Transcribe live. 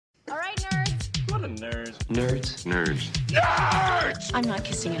I'm a nerd. Nerds. Nerds! I'm not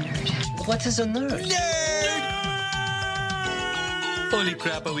kissing a nerd. What is a nerd? Nerd! Holy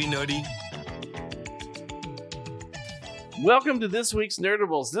crap, are we nerdy? Welcome to this week's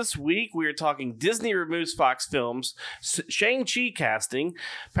Nerdables. This week we are talking Disney removes Fox films, Shang-Chi casting,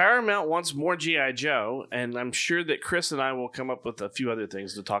 Paramount wants more G.I. Joe, and I'm sure that Chris and I will come up with a few other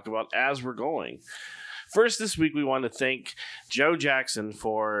things to talk about as we're going. First, this week we want to thank Joe Jackson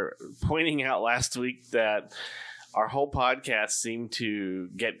for pointing out last week that our whole podcast seemed to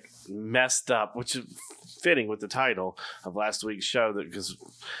get messed up, which is fitting with the title of last week's show.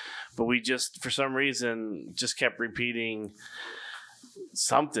 But we just, for some reason, just kept repeating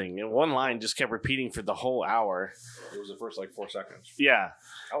something. And one line just kept repeating for the whole hour. It was the first, 4 seconds. Yeah.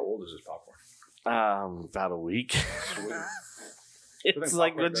 How old is this popcorn? About a week. Sweet. It's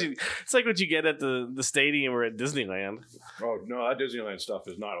like what you get at the stadium or at Disneyland. Oh, no, that Disneyland stuff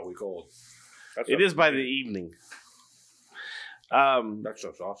is not a week old. It is by the evening. That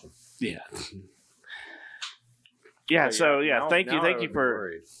stuff's awesome. Yeah. Yeah, thank you for...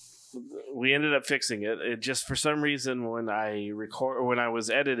 Worried. We ended up fixing it. It just, for some reason, when I was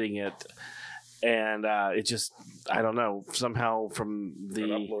editing it, and it just, I don't know, somehow from the... It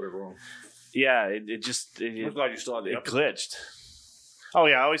uploaded wrong. Yeah, I'm glad you still had the episode. Glitched. Oh,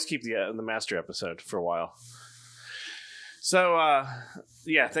 yeah, I always keep the master episode for a while. So,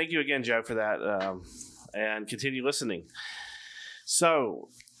 thank you again, Joe, for that, and continue listening. So,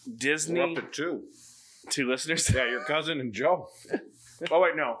 Disney... We're up to 2 listeners? Yeah, your cousin and Joe. Oh,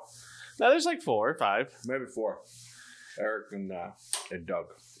 wait, no. No, there's 4 or 5. Maybe 4. Eric and Doug.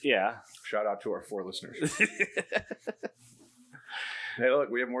 Yeah. Shout out to our 4 listeners. Hey, look,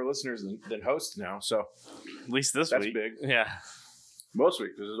 we have more listeners than hosts now, so... At least this that's week. Big. Yeah. Most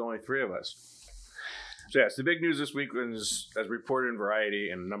weeks, there's only 3 of us. So, yes, the big news this week was, as reported in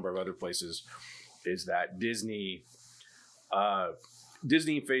Variety and a number of other places, is that Disney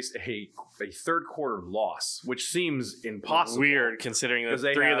faced a third quarter loss, which seems impossible. Weird, considering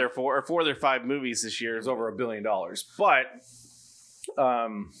that 4 of their 5 movies this year is over $1 billion. But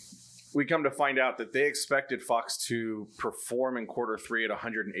we come to find out that they expected Fox to perform in quarter 3 at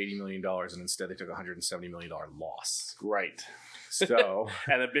 $180 million, and instead they took a $170 million loss. Right. So,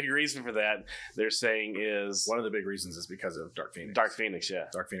 and the big reason for that, they're saying, is... One of the big reasons is because of Dark Phoenix. Dark Phoenix, yeah.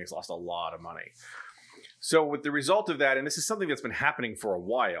 Dark Phoenix lost a lot of money. So with the result of that, and this is something that's been happening for a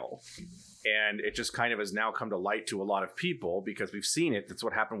while, and it just kind of has now come to light to a lot of people because we've seen it. That's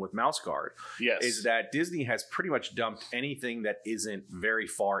what happened with Mouse Guard. Yes. Is that Disney has pretty much dumped anything that isn't very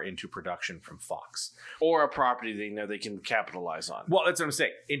far into production from Fox. Or a property they know they can capitalize on. Well, that's what I'm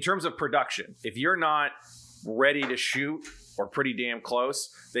saying. In terms of production, if you're not ready to shoot or pretty damn close,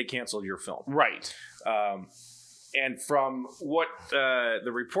 they canceled your film. Right. And from what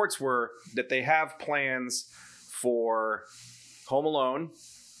the reports were, that they have plans for Home Alone,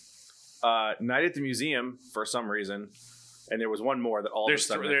 Night at the Museum for some reason, and there was one more that all of a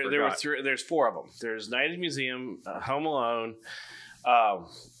sudden there's 4 of them. There's Night at the Museum, Home Alone,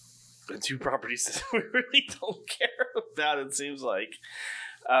 the 2 properties that we really don't care about. It seems like.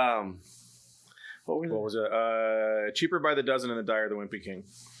 What was it? Cheaper by the Dozen and the Diary of the Wimpy King.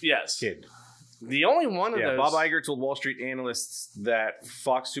 Yes. Kid. The only one of those... Bob Iger told Wall Street analysts that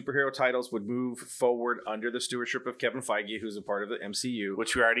Fox superhero titles would move forward under the stewardship of Kevin Feige, who's a part of the MCU.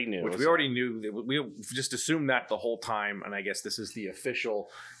 Which we already knew. We just assumed that the whole time, and I guess this is the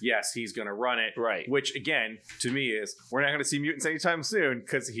official, yes, he's going to run it. Right. Which, again, to me is, we're not going to see mutants anytime soon,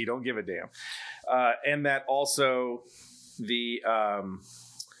 because he don't give a damn. And that also the...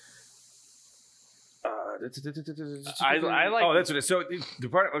 I like. Oh, that's what it is. So the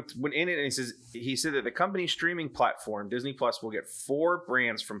part when in it, and he said that the company's streaming platform Disney Plus will get 4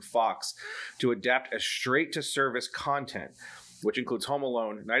 brands from Fox to adapt as straight to service content, which includes Home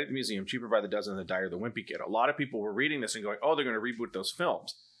Alone, Night at the Museum, Cheaper by the Dozen, and The Diary of the Wimpy Kid. A lot of people were reading this and going, "Oh, they're going to reboot those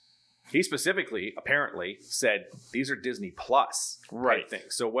films." He specifically, apparently, said these are Disney Plus type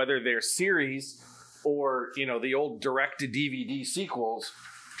things. So whether they're series or the old direct to DVD sequels.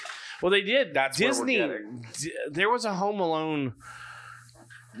 Well, they did. That's Disney. There was a Home Alone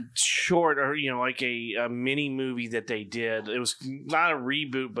short, or like a mini movie that they did. It was not a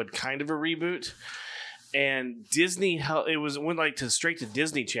reboot, but kind of a reboot. And Disney, it went straight to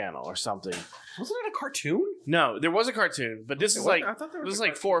Disney Channel or something. Wasn't it a cartoon? No, there was a cartoon, but this is like I thought there this was is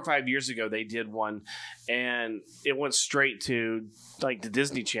like 4 or 5 years ago. They did one, and it went straight to like the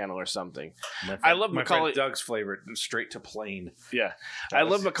Disney Channel or something. I love Macaulay. Doug's favorite, straight to plain. Yeah, I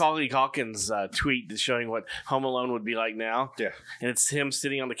love Macaulay Culkin's tweet showing what Home Alone would be like now. Yeah, and it's him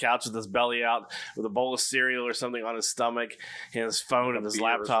sitting on the couch with his belly out, with a bowl of cereal or something on his stomach, and his phone and his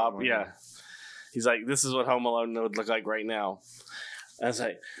laptop. Yeah. He's like, this is what Home Alone would look like right now. I was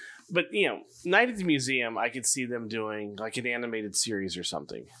like, but Night at the Museum, I could see them doing like an animated series or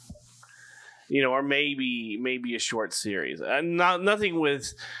something. Or maybe a short series. Nothing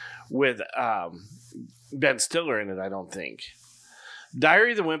with Ben Stiller in it, I don't think.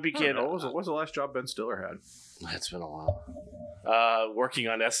 Diary of the Wimpy Kid. What was the last job Ben Stiller had? It's been a while. Working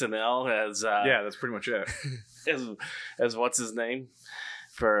on SNL as yeah, that's pretty much it. as what's his name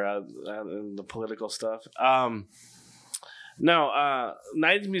for the political stuff. Night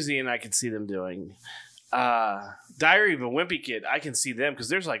at the Museum, I could see them doing. Diary of a Wimpy Kid, I can see them because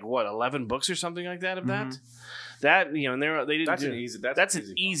there's 11 books or something like that of that. That and they didn't. That's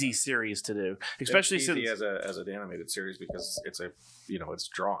an easy series to do, especially it's easy as an animated series because it's it's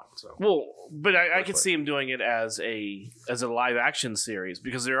drawn. So but I could see him doing it as a live action series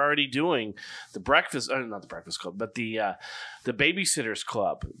because they're already doing not the Breakfast Club, but the Babysitters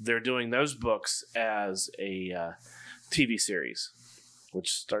Club. They're doing those books as a TV series.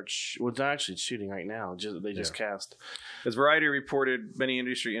 Which starts, actually shooting right now. They just cast. As Variety reported, many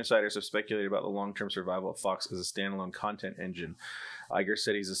industry insiders have speculated about the long-term survival of Fox as a standalone content engine. Iger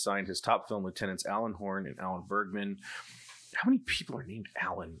said he's assigned his top film lieutenants Alan Horn and Alan Bergman. How many people are named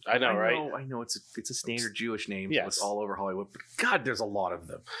Alan? I know, right? I know it's a standard Jewish name. Yes. So it's all over Hollywood. But God, there's a lot of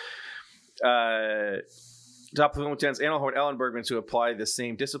them. Top film lieutenants Alan Horn, Alan Bergman, who apply the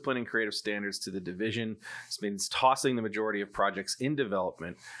same discipline and creative standards to the division. This means tossing the majority of projects in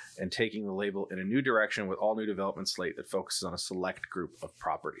development and taking the label in a new direction with all new development slate that focuses on a select group of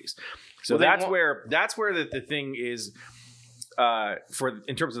properties. So that's where the thing is.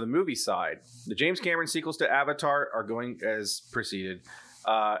 In terms of the movie side, the James Cameron sequels to Avatar are going as preceded.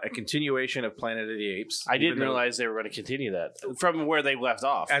 A continuation of Planet of the Apes. I didn't realize they were going to continue that from where they left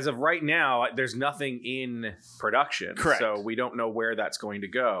off. As of right now, there's nothing in production. Correct. So we don't know where that's going to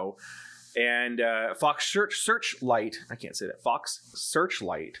go. And Fox Searchlight, I can't say that, Fox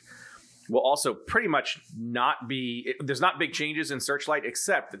Searchlight will also pretty much not be, there's not big changes in Searchlight,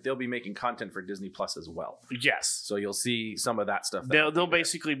 except that they'll be making content for Disney Plus as well. Yes. So you'll see some of that stuff. They'll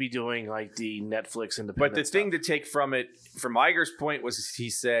basically be doing like the Netflix independent But the stuff. thing to take from it, from Iger's point, was he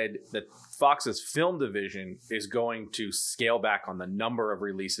said that Fox's film division is going to scale back on the number of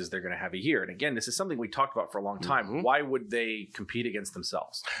releases they're going to have a year. And again, this is something we talked about for a long time. Mm-hmm. Why would they compete against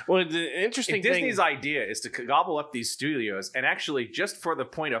themselves? Well, the interesting thing... Disney's idea is to gobble up these studios and actually just for the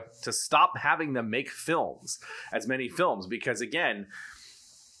point of to stop having them make films, as many films, because again...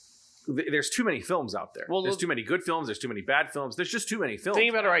 There's too many films out there. There's too many good films. There's too many bad films. There's just too many films.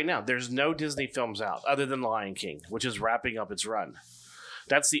 Think about it right now. There's no Disney films out other than The Lion King, which is wrapping up its run.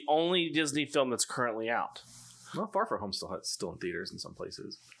 That's the only Disney film that's currently out. Well, Far From Home still in theaters in some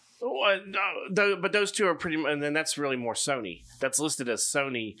places. But those two are pretty, and then that's really more Sony. That's listed as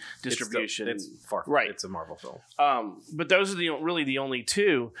Sony distribution. It's far from, right. It's a Marvel film. But those are really the only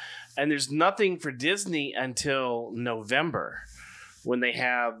two, and there's nothing for Disney until November, when they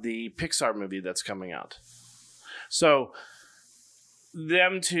have the Pixar movie that's coming out. So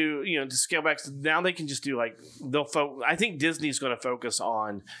them to scale back, now they can just do I think Disney's going to focus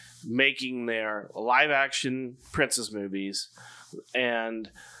on making their live action princess movies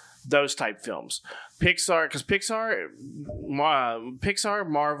and those type films. Pixar,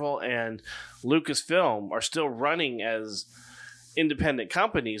 Marvel, and Lucasfilm are still running as independent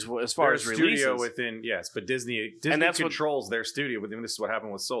companies as far as releases. Studio within, yes, but Disney controls their studio. This is what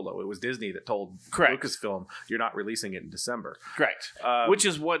happened with Solo. It was Disney that told Lucasfilm, "You're not releasing it in December." Correct. Which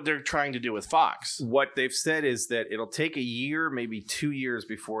is what they're trying to do with Fox. What they've said is that it'll take a year, maybe 2 years,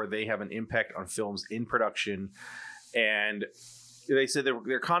 before they have an impact on films in production, and they said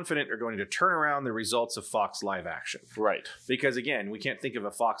they're confident they're going to turn around the results of Fox live action. Right. Because, again, we can't think of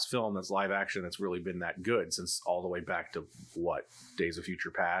a Fox film that's live action that's really been that good since all the way back to, Days of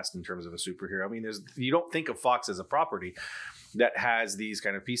Future Past in terms of a superhero. I mean, you don't think of Fox as a property that has these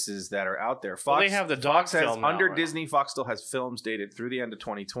kind of pieces that are out there. Fox, they have the dog film under now, Disney. Fox still has films dated through the end of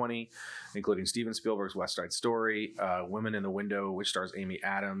 2020, including Steven Spielberg's West Side Story, Women in the Window, which stars Amy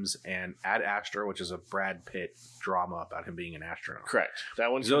Adams, and Ad Astra, which is a Brad Pitt drama about him being an astronaut. Correct.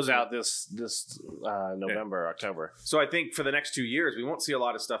 That one goes out this November, October. So I think for the next 2 years, we won't see a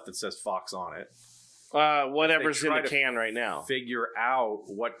lot of stuff that says Fox on it. Whatever's in the can right now. Figure out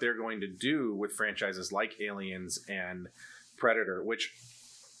what they're going to do with franchises like Aliens and Predator, which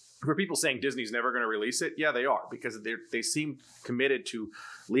for people saying Disney's never going to release it, yeah, they are, because they seem committed to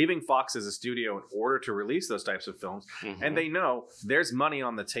leaving Fox as a studio in order to release those types of films, and they know there's money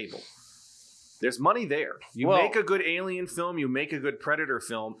on the table. There's money there. You Well- make a good Alien film, you make a good Predator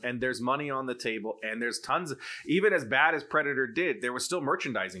film, and there's money on the table, and there's tons of, even as bad as Predator did, there was still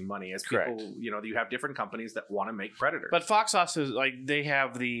merchandising money as Correct. people, you have different companies that want to make Predator. But Fox also they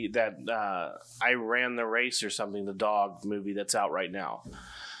have that I Ran the Race or something, the dog movie that's out right now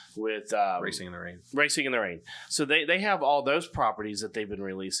with Racing in the Rain. Racing in the Rain. So they have all those properties that they've been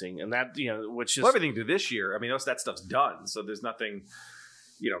releasing, and that which is Well, everything to this year, I mean, that stuff's done, so there's nothing.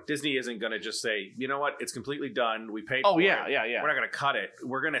 Disney isn't going to just say, you know what, it's completely done. We paid. Oh, for yeah, it. yeah, yeah. We're not going to cut it.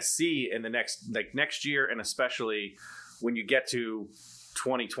 We're going to see in the next year, and especially when you get to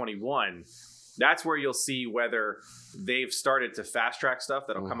 2021, that's where you'll see whether they've started to fast track stuff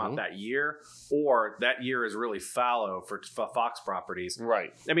that'll come out that year, or that year is really fallow for Fox properties.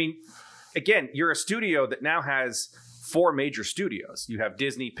 right. I mean, again, you're a studio that now has 4 major studios. You have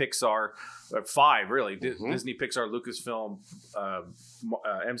Disney, Pixar, 5 really. Disney, Pixar, Lucasfilm,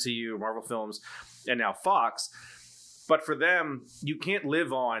 MCU, Marvel Films, and now Fox. But for them, you can't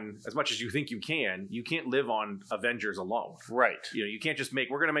live on, as much as you think you can't live on Avengers alone. Right. You can't just we're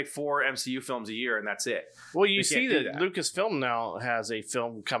going to make 4 MCU films a year and that's it. Well, you They see can't that do Lucasfilm now has a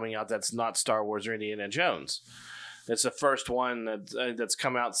film coming out that's not Star Wars or Indiana Jones. It's the first one that's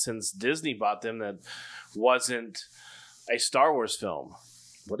come out since Disney bought them that wasn't a Star Wars film.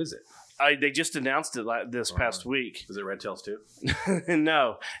 What is it? They just announced it this past week. Is it Red Tails 2?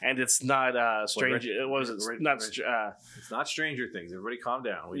 No, and it's not Strange. Red- What was it? Red- Not. Red- It's not Stranger Things. Everybody calm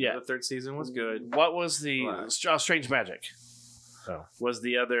down. We know the 3rd season was good. What was the Relax. Strange Magic? Oh. Was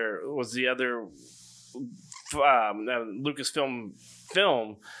the other Lucasfilm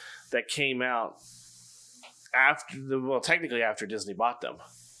film that came out technically after Disney bought them.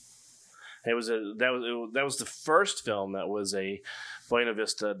 It was that was the first film that was a Buena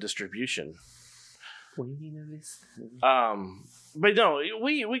Vista distribution. But no,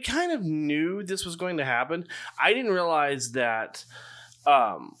 we kind of knew this was going to happen. I didn't realize that.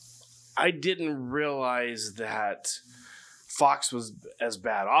 I didn't realize that Fox was as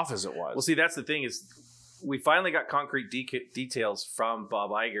bad off as it was. Well, see, that's the thing is, we finally got concrete details from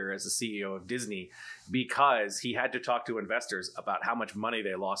Bob Iger as the CEO of Disney, because he had to talk to investors about how much money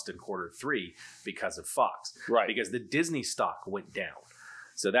they lost in Q3 because of Fox. Right. Because the Disney stock went down.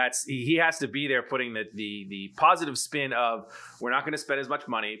 So he has to be there putting the positive spin of, we're not going to spend as much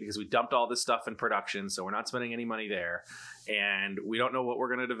money because we dumped all this stuff in production, so we're not spending any money there. And we don't know what we're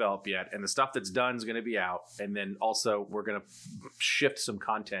going to develop yet. And the stuff that's done is going to be out. And then also we're going to shift some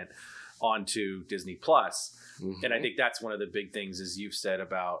content onto Disney Plus. And I think that's one of the big things, as you've said,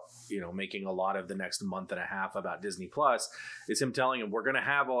 about making a lot of the next month and a half about Disney Plus, is him telling him, we're going to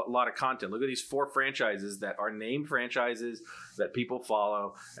have a lot of content. Look at these 4 franchises that are named franchises that people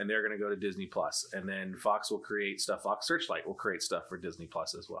follow, and they're going to go to Disney Plus. And then Fox will create stuff. Fox Searchlight will create stuff for Disney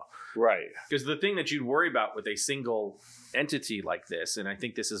Plus as well. Right. Because the thing that you'd worry about with a single entity like this, and I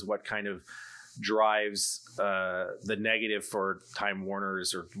think this is what kind of drives the negative for Time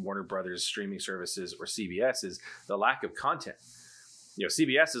Warner's or Warner Brothers streaming services or CBS, is the lack of content.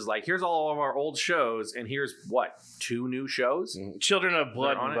 CBS is like, here's all of our old shows, and here's 2 new shows. Children of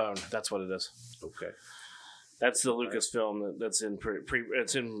Blood on and Bone. That's what it is. Okay. That's the Lucasfilm that's in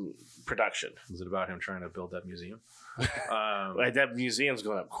it's in production. Is it about him trying to build that museum? That museum's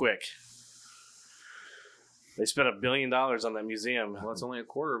going up quick. They spent $1 billion on that museum. Well, it's only a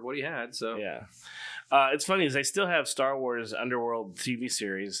quarter of what he had, so Yeah. It's funny is they still have Star Wars Underworld TV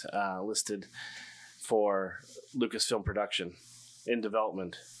series listed for Lucasfilm production in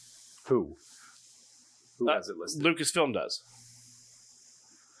development. Who has it listed? Lucasfilm does.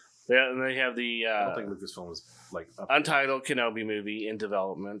 And they have the I don't think Lucasfilm was up Untitled Kenobi movie in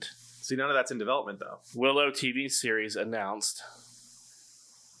development. See, none of that's in development though. Willow TV series announced.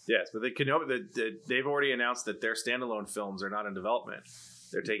 Yes, but they've already announced that their standalone films are not in development.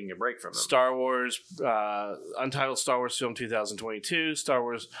 They're taking a break from them. Star Wars, Untitled Star Wars film 2022, Star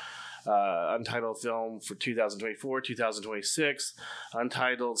Wars Untitled film for 2024, 2026,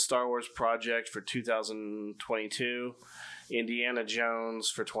 Untitled Star Wars project for 2022, Indiana Jones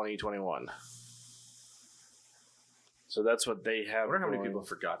for 2021. So that's what they have. I wonder how many going. people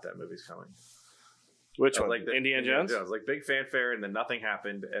forgot that movie's coming. Which I one? was like Indiana Jones? Yeah, it was like big fanfare, and then nothing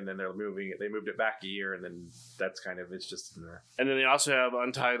happened, and then they're moving it. They moved it back a year, and then that's kind of, it's just in there. And then they also have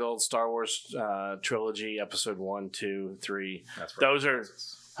Untitled Star Wars trilogy, episode 1, 2, 3. That's Those are,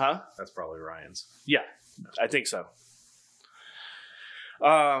 huh? That's probably Ryan's. Yeah, I think so.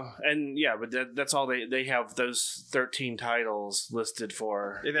 And yeah, but that's all they have. Those 13 titles listed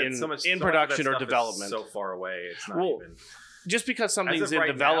for Yeah, in production or development. so far away, it's not Well, even. just because something's As of in right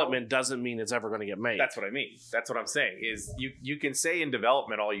development doesn't mean it's ever going to get made. That's what I mean. That's what I'm saying. Is you can say in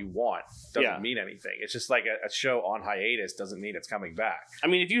development all you want. Doesn't Yeah. mean anything. It's just like a show on hiatus doesn't mean it's coming back. I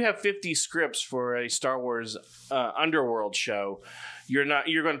mean, if you have 50 scripts for a Star Wars Underworld show, you're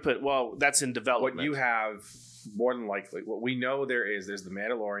going to put, well, that's in development. What you have, more than likely, what we know there's the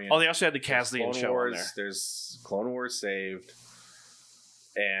Mandalorian. Oh, they also had the there's Cassian Clone show Wars, on there. There's Clone Wars Saved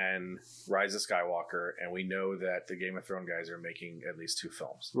and Rise of Skywalker, and we know that the Game of Thrones guys are making at least 2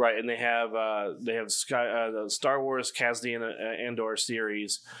 films. Right, and they have the Star Wars Cassian Andor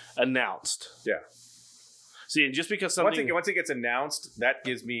series announced. Yeah. See, and just because something... Once it gets announced, that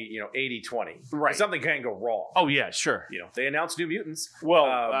gives me 80-20. Right. Something can go wrong. Oh, yeah, sure. They announced New Mutants.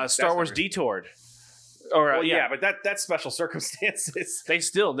 Well, Star Wars Detoured. Or, Well, yeah, but that's special circumstances.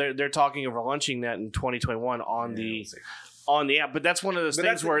 They're talking of launching that in 2021 on We'll see. on the app, but that's one of those But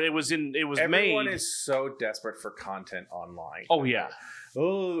things that's- where it was Everyone made. is so desperate for content online. Oh yeah,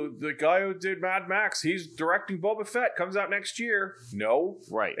 Oh, the guy who did Mad Max, he's directing Boba Fett. Comes out next year. No.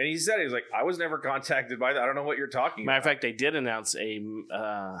 right. And he said, he was like, I was never contacted by that. I don't know what you're talking Matter of about. fact, they did announce a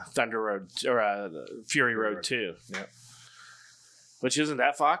Thunder Road or Fury Road 2. Yep. Which isn't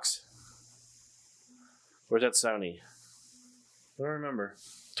that Fox? Or is that Sony? I don't remember.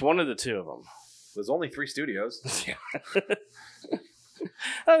 It's one of the two of them. There's only 3 studios.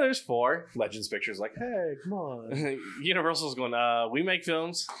 Oh, there's 4. Legends Pictures like, hey, come on. Universal's going, we make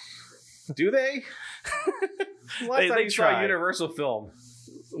films. Do they? Last They time you saw try. a Universal film.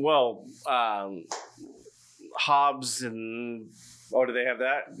 Well, Hobbs and Oh, do they have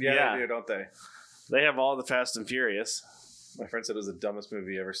that? Yeah. They do, don't they? they have all the Fast and Furious. My friend said it was the dumbest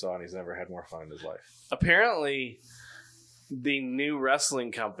movie he ever saw, and he's never had more fun in his life. Apparently, the new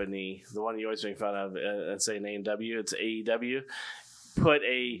wrestling company, the one you always make fun of and say an A&W, it's AEW, put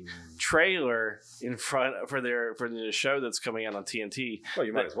a trailer in front for the show that's coming out on TNT. Well,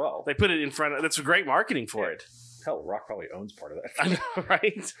 you might as well. They put it in front of. That's great marketing for it. Hell, Rock probably owns part of that. I know,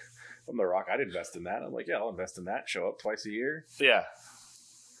 right? I'm The Rock. I'd invest in that. I'm like, yeah, I'll invest in that. Show up twice a year, Yeah.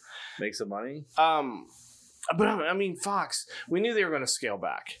 make some money. But I mean, Fox. We knew they were going to scale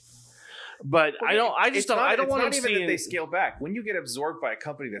back, but I don't. I just don't. I don't want to to even see that they scale back. When you get absorbed by a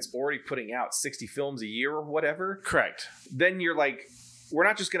company that's already putting out 60 films a year or whatever, correct. then you're like, we're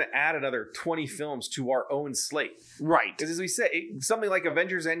not just going to add another 20 films to our own slate. Right. Because as we said, something like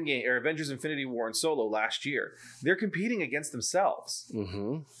Avengers Endgame or Avengers Infinity War and Solo last year, they're competing against themselves.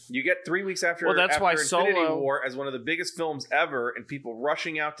 Mm-hmm. You get 3 weeks after, Well, that's after why Infinity Solo- War as one of the biggest films ever, and people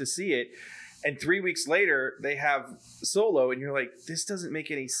rushing out to see it. And 3 weeks later, they have Solo, and you're like, this doesn't make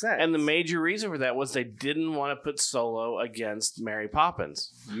any sense. And the major reason for that was they didn't want to put Solo against Mary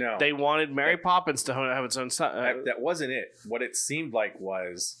Poppins. no, They wanted Mary Poppins to have its own son. that wasn't it. What it seemed like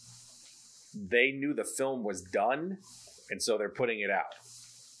was they knew the film was done, and so they're putting it out.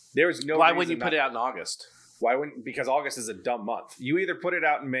 There was no. Why reason wouldn't you put not- it out in August? Why wouldn't? Because August is a dumb month. You either put it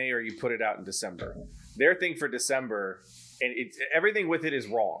out in May or you put it out in December. Their thing for December, and everything with it is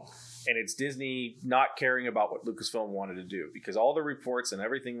wrong. And it's Disney not caring about what Lucasfilm wanted to do, because all the reports and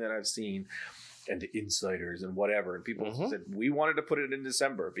everything that I've seen and the insiders and whatever, and people Mhm. said we wanted to put it in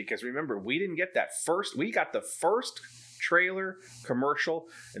December because remember, we didn't get that first. We got the first trailer commercial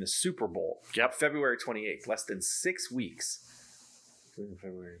in the Super Bowl. Yep. February 28th, less than 6 weeks.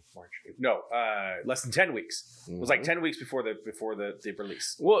 February, March, April. No, less than 10 weeks. It was like 10 weeks before the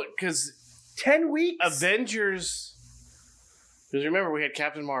release. Well, because 10 weeks. Avengers. Because remember, we had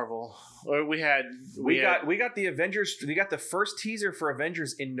Captain Marvel, or we had We got the Avengers. We got the first teaser for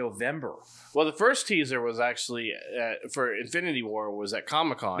Avengers in November. well, the first teaser was actually for Infinity War was at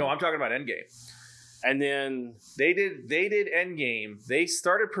Comic-Con. No, I'm talking about Endgame. and then They did Endgame. They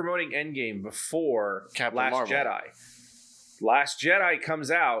started promoting Endgame before Captain Last Marvel. Jedi. Last Jedi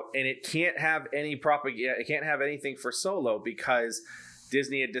comes out and it can't have any propaganda. It can't have anything for Solo because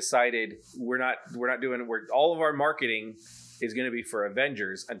Disney had decided we're not doing. All of our marketing is going to be for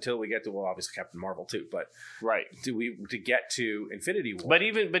Avengers until we get to, well, obviously Captain Marvel too, but right. to get to Infinity War. But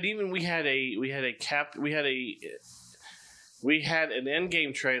even we had an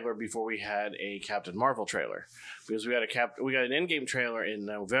Endgame trailer before we had a Captain Marvel trailer, because we got an Endgame trailer in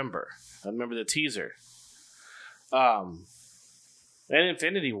November. I remember the teaser. And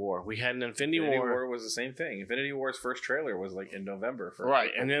Infinity War, we had an Infinity War, was the same thing. Infinity War's first trailer was like in November, for right?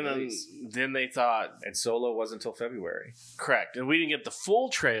 And release. then they thought, And Solo wasn't until February. correct, and we didn't get the full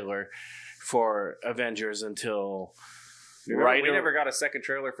trailer for Avengers until We never got a second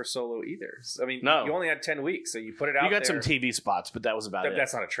trailer for Solo either. I mean, No. you only had 10 weeks, so you put it out. You got there. some TV spots, but that was about it.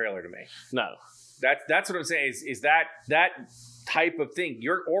 That's not a trailer to me. No. That's what I'm saying. Is that type of thing?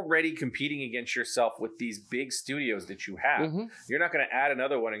 You're already competing against yourself with these big studios that you have. Mhm. You're not going to add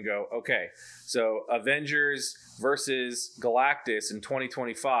another one and go, okay, so Avengers versus Galactus in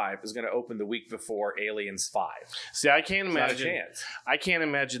 2025 is going to open the week before Aliens 5. See, I can't Not a imagine. chance. I can't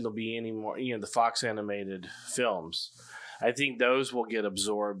imagine there'll be any more. The Fox animated films. I think those will get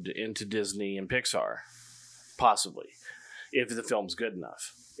absorbed into Disney and Pixar, possibly, if the film's good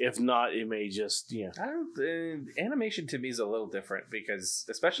enough. If not, it may just I don't. Animation to me is a little different because,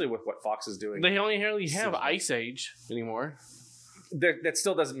 especially with what Fox is doing, They only really have Ice Age anymore. that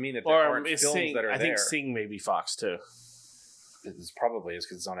still doesn't mean that there Or aren't is films Sing, that are I there. think Sing may be Fox too. It's probably is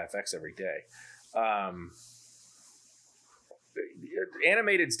because it's on FX every day.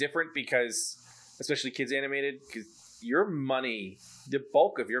 Animated's different because, especially kids animated, because your money, the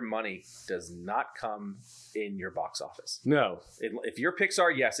bulk of your money, does not come in your box office. No. If you're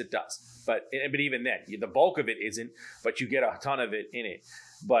Pixar, yes, it does. But even then, the bulk of it isn't. But you get a ton of it in it.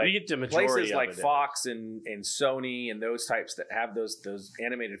 But You get the majority places of like it in Fox and Sony and those types that have those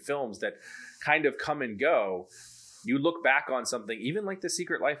animated films that kind of come and go, you look back on something, even like The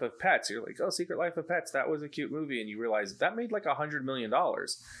Secret Life of Pets, you're like, oh, Secret Life of Pets, that was a cute movie. And you realize that made like $100 million.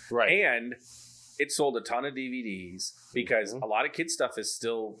 Right. And it sold a ton of DVDs because a lot of kids stuff is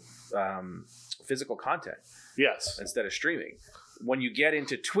still physical content Yes. instead of streaming. When you get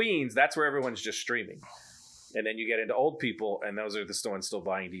into tweens, that's where everyone's just streaming. And then you get into old people, and those are the ones still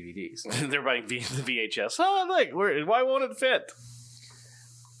buying DVDs. They're buying the VHS. Oh, look, why won't it fit?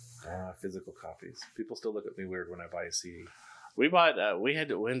 Physical copies. People still look at me weird when I buy a CD. We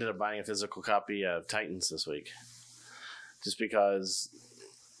ended up buying a physical copy of Titans this week, just because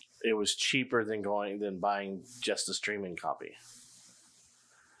it was cheaper than buying just a streaming copy.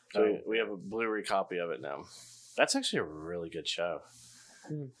 So we have a Blu-ray copy of it now. That's actually a really good show.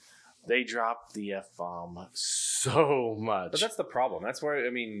 They dropped the F-bomb so much. But that's the problem. That's where,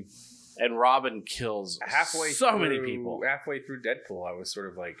 and Robin kills many people. Halfway through Deadpool, I was sort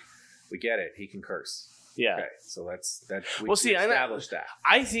of like, we get it. He can curse. Yeah. Okay, so that's we I established that.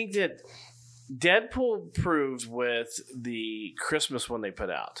 I think that Deadpool proved with the Christmas one they put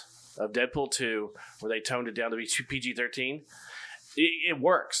out of Deadpool 2, where they toned it down to be PG-13. It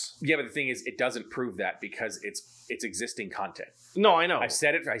works. Yeah, but the thing is, it doesn't prove that because it's existing content. No, I know. I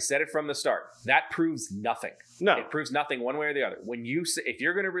said it from the start. That proves nothing. No. It proves nothing one way or the other. When you say, if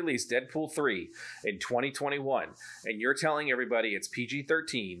you're going to release Deadpool 3 in 2021 and you're telling everybody it's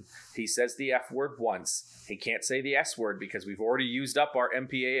PG-13, he says the F word once. He can't say the S word because we've already used up our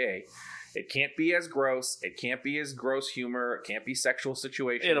MPAA. It can't be as gross. It can't be as gross humor. It can't be sexual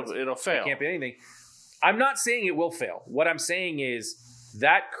situations. It'll fail. It can't be anything. I'm not saying it will fail. What I'm saying is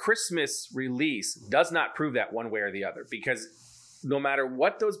that Christmas release does not prove that one way or the other, because no matter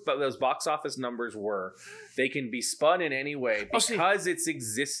what those box office numbers were, they can be spun in any way because it's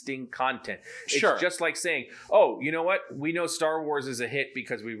existing content. Sure. It's just like saying, oh, you know what? We know Star Wars is a hit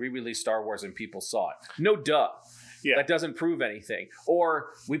because we re-released Star Wars and people saw it. No duh. Yeah. That doesn't prove anything.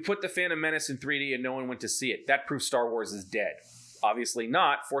 Or we put The Phantom Menace in 3D and no one went to see it. That proves Star Wars is dead. Obviously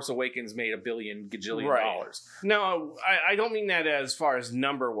not. Force Awakens made $1 billion gajillion dollars. No, I don't mean that as far as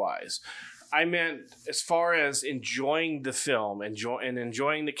number-wise. I meant as far as enjoying the film and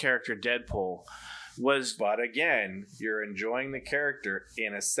enjoying the character Deadpool was... But again, you're enjoying the character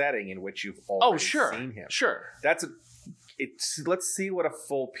in a setting in which you've already seen him. Sure. Let's see what a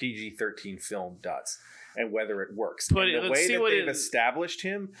full PG-13 film does and whether it works. But and the way that they've established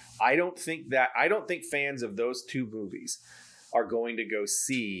him, I don't think fans of those two movies are going to go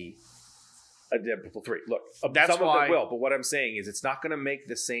see a Deadpool 3. Look, that's some why, of them will, but what I'm saying is it's not going to make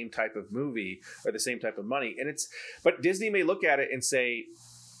the same type of movie or the same type of money. But Disney may look at it and say,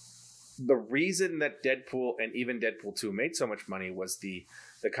 the reason that Deadpool and even Deadpool 2 made so much money was the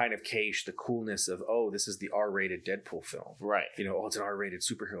kind of cache, the coolness of, oh, this is the R-rated Deadpool film. Right. It's an R-rated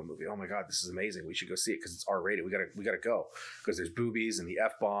superhero movie. Oh my God, this is amazing. We should go see it because it's R-rated. We gotta go because there's boobies and the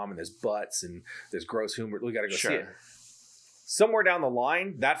F-bomb and there's butts and there's gross humor. We gotta go see it. Somewhere down the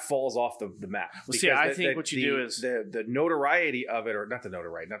line, that falls off the map. Well, see, I think what you do is the notoriety of it, or not the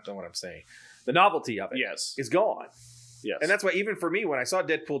notoriety, not what I'm saying, the novelty of it, is gone. Yes, and that's why even for me, when I saw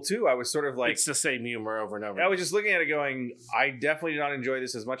Deadpool 2, I was sort of like, it's the same humor over and over. I was just looking at it, going, I definitely did not enjoy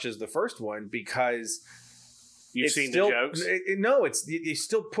this as much as the first one because you've seen the jokes. You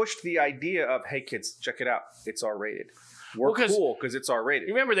still pushed the idea of, hey kids, check it out, it's R-rated. We're cool because it's R-rated.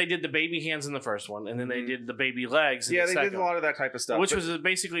 Remember, they did the baby hands in the first one, and then they did the baby legs in the second. Yeah, they did a lot of that type of stuff. Which was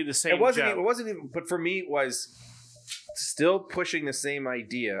basically the same It wasn't joke. even, but for me, it was still pushing the same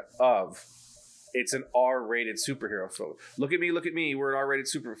idea of It's an R-rated superhero film. Look at me, we're an R-rated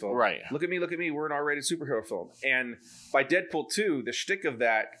superhero film. Right. Look at me, we're an R-rated superhero film. And by Deadpool 2, the shtick of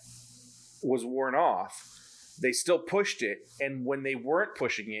that was worn off. They still pushed it, and when they weren't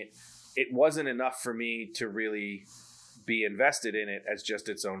pushing it, it wasn't enough for me to really be invested in it as just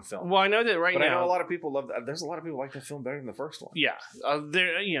its own film. Well, I know that right but now. I know a lot of people love that. There's a lot of people like the film better than the first one. Yeah,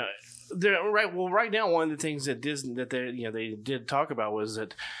 they're right. Well, right now, one of the things that Disney they did talk about was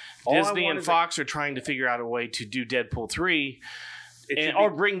that Disney and Fox are trying to figure out a way to do Deadpool 3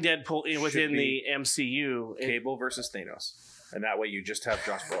 or bring Deadpool in within the MCU. Cable versus Thanos. And that way you just have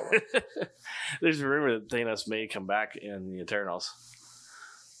Josh Brolin. There's a rumor that Thanos may come back in the Eternals.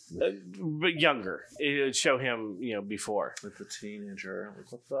 But younger. It would show him, before. With the teenager.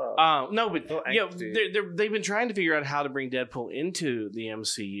 What's up? No, but they've been trying to figure out how to bring Deadpool into the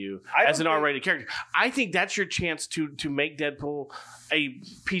MCU as an R-rated character. I think that's your chance to make Deadpool a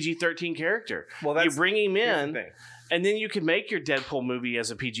PG-13 character. Well, you bring him in, and then you can make your Deadpool movie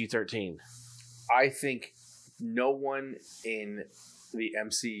as a PG-13. I think no one in the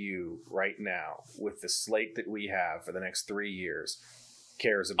MCU right now, with the slate that we have for the next 3 years,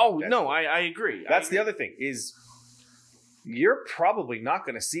 cares about Deadpool. No, I agree. That's the other thing, is you're probably not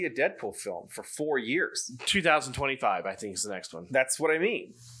going to see a Deadpool film for 4 years. 2025, I think, is the next one. That's what I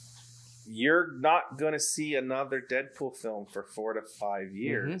mean. You're not going to see another Deadpool film for 4 to 5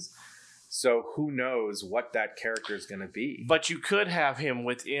 years. Mm-hmm. So who knows what that character is going to be. But you could have him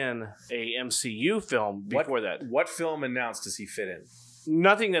within a MCU film before that. What film announced does he fit in?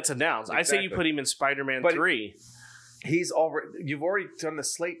 Nothing that's announced. Exactly. I say you put him in Spider-Man 3. You've already done the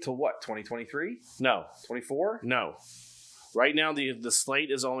slate to what, 2023? No. 24? No. Right now, the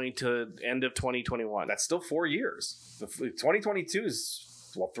slate is only to end of 2021. That's still 4 years. 2022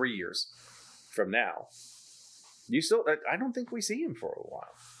 is, 3 years from now. I don't think we see him for a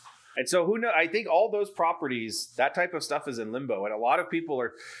while. And so who knows? I think all those properties, that type of stuff is in limbo. And a lot of people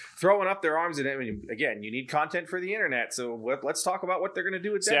are throwing up their arms. And again, you need content for the internet. So let's talk about what they're going to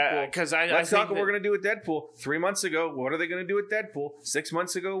do with Deadpool. Let's talk about what we're going to do with Deadpool. 3 months ago, what are they going to do with Deadpool? 6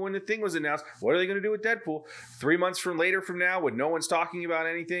 months ago when the thing was announced, what are they going to do with Deadpool? 3 months from now when no one's talking about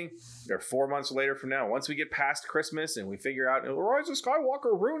anything, or 4 months later from now, once we get past Christmas and we figure out, Rise of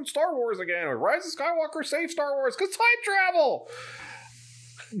Skywalker ruined Star Wars again, or Rise of Skywalker saved Star Wars because time travel.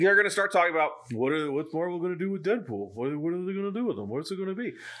 They're going to start talking about what's Marvel going to do with Deadpool? What are they going to do with him? What's it going to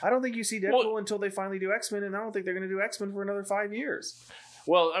be? I don't think you see Deadpool until they finally do X-Men, and I don't think they're going to do X-Men for another 5 years.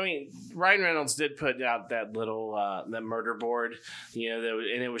 Well, I mean, Ryan Reynolds did put out that little that murder board, and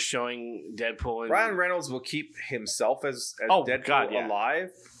it was showing Deadpool. Ryan Reynolds will keep himself as Deadpool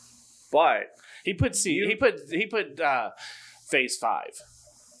alive, but he put Phase 5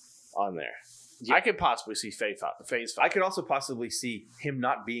 on there. Yeah. I could possibly see Phase 5. I could also possibly see him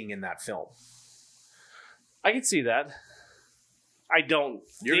not being in that film. I could see that. I don't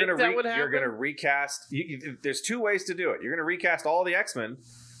think that would happen. You're going to recast. There's two ways to do it. You're going to recast all the X-Men.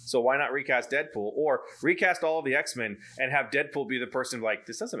 So why not recast Deadpool, or recast all of the X-Men and have Deadpool be the person like,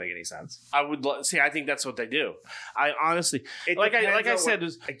 this doesn't make any sense. I would see. I think that's what they do. I honestly,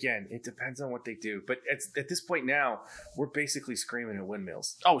 it depends on what they do. But at this point now, we're basically screaming at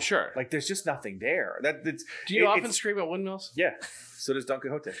windmills. Oh sure, like there's just nothing there. Do you often scream at windmills? Yeah, so does Don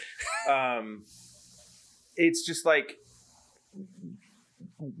Quixote. It's just like,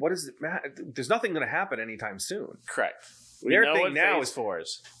 what is it? There's nothing going to happen anytime soon. Correct. Their thing now is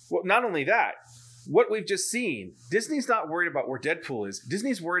well, not only that, what we've just seen, Disney's not worried about where Deadpool is.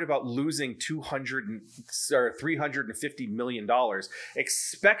 Disney's worried about losing $350 million,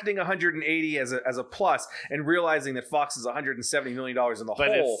 expecting 180 as a plus, and realizing that Fox is $170 million in the hole.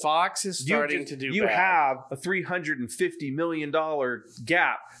 But if Fox is starting to do bad, you have a $350 million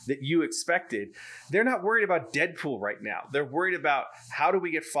gap that you expected. They're not worried about Deadpool right now. They're worried about how do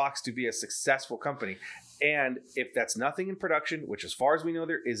we get Fox to be a successful company. And if that's nothing in production, which as far as we know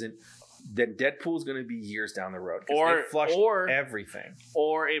there isn't, then Deadpool is going to be years down the road. Or everything.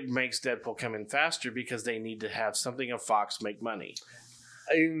 Or it makes Deadpool come in faster because they need to have something of Fox make money.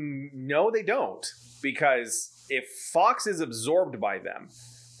 No, they don't. Because if Fox is absorbed by them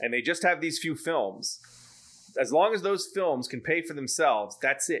and they just have these few films, as long as those films can pay for themselves,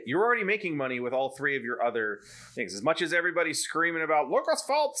 that's it. You're already making money with all three of your other things. As much as everybody's screaming about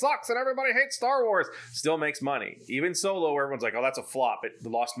Lucasfilm sucks and everybody hates Star Wars, still makes money. Even Solo, everyone's like, oh, that's a flop. It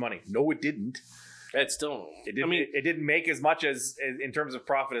lost money. No, it didn't. It didn't make as much as in terms of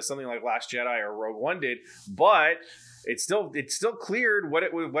profit as something like Last Jedi or Rogue One did, but it still cleared what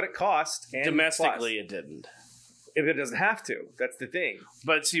it cost. And domestically, it didn't. If it doesn't have to, that's the thing.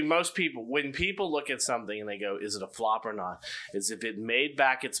 But see, most people, when people look at something and they go, is it a flop or not, is if it made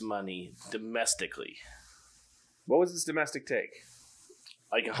back its money domestically. What was its domestic take?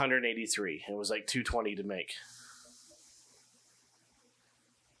 Like 183. It was like 220 to make.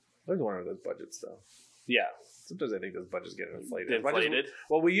 There's one of those budgets, though. Yeah. Sometimes I think those budgets get inflated. Inflated?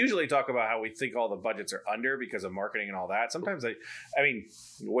 Well, we usually talk about how we think all the budgets are under because of marketing and all that. Sometimes I mean,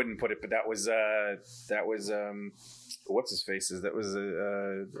 wouldn't put it, but that was what's his faces? That was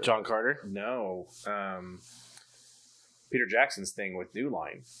John Carter? No, Peter Jackson's thing with New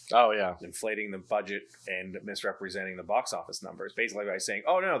Line, Oh, yeah. inflating the budget and misrepresenting the box office numbers, basically by saying,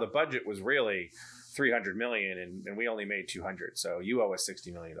 "Oh no, the budget was really $300 million, and we only made $200, so you owe us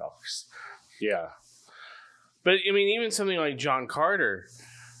 $60 million." Yeah. But, I mean, even something like John Carter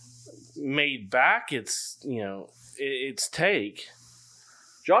made back its take.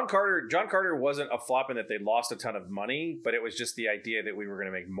 John Carter wasn't a flop in that they lost a ton of money, but it was just the idea that we were going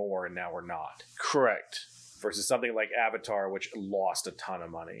to make more, and now we're not. Correct. Versus something like Avatar, which lost a ton of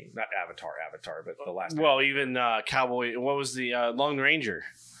money. Not Avatar, but the last. Well, even Cowboy. What was the Lone Ranger?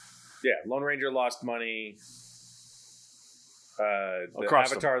 Yeah, Lone Ranger lost money. The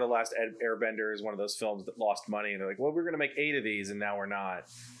Across Avatar, The Last Airbender is one of those films that lost money, and they're like, "Well, we're going to make 8 of these, and now we're not."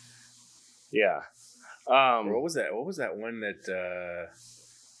 Yeah. Or what was that? What was that one that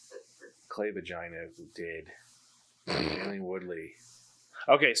Clay Vagina did? Shailene Woodley.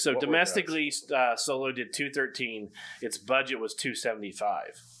 Okay, so What were domestically, Solo did 213. Its budget was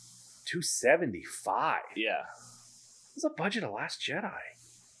 275. 275. Yeah, What's the budget of Last Jedi?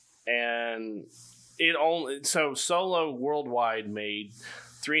 and it only Solo worldwide made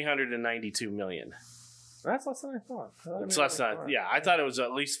 392 million. That's less than I thought. It's less than I thought it was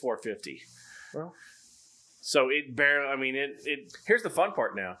at least 450. Well, So it barely. I mean, it. here's the fun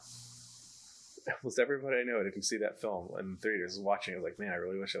part now. Almost everybody I know that can see that film in theaters is watching it like, man, I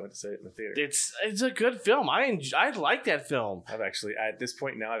really wish I went to see it in the theater. It's a good film. I like that film. I've actually, at this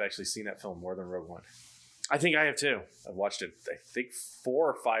point now, I've actually seen that film more than Rogue One. I think I have too. I've watched it, I think,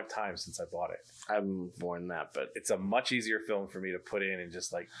 4 or 5 times since I bought it. I'm more than that, but It's a much easier film for me to put in and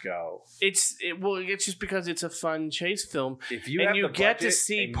just like go. it's just because it's a fun chase film. If you And have you the get to budget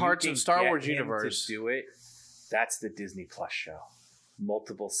see and parts you of can Star get Wars him universe. to do it, that's the Disney Plus show.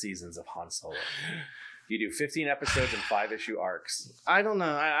 Multiple seasons of Han Solo. You do 15 episodes and 5-issue arcs. I don't know.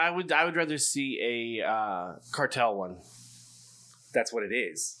 I would rather see a cartel one. That's what it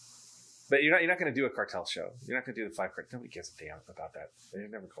is. But you're not going to do a cartel show. You're not going to do the 5 cartel. Nobody gives a damn about that. They're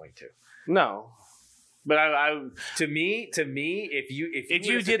never going to. No, but I To me, if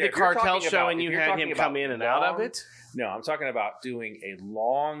you did the cartel show and you had him come in and out of it. No, I'm talking about doing a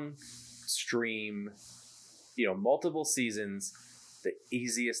long stream, multiple seasons. The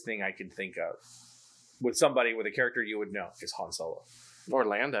easiest thing I can think of with somebody with a character you would know is Han Solo.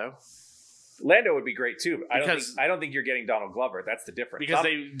 Orlando. Lando would be great too. But Because- I don't think you're getting Donald Glover. That's the difference. Because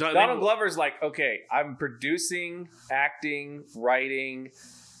Donald Glover's like, okay, I'm producing, acting, writing,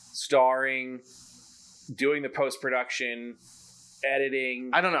 starring, doing the post-production,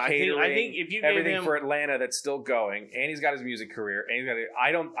 editing. I don't know. I think catering, if you gave everything him, for Atlanta that's still going, and he's got his music career, and he's got.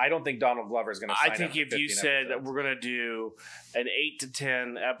 I don't think Donald Glover is going to. I think if you said we're going to do an 8 to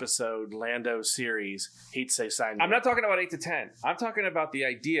 10 episode Lando series, he'd say sign me. I'm not talking about 8 to 10. I'm talking about the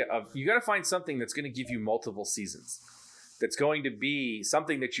idea of you got to find something that's going to give you multiple seasons. That's going to be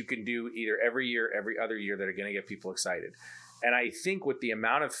something that you can do either every year, every other year that are going to get people excited. And I think with the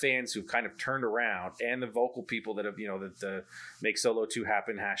amount of fans who've kind of turned around and the vocal people that have, that make Solo 2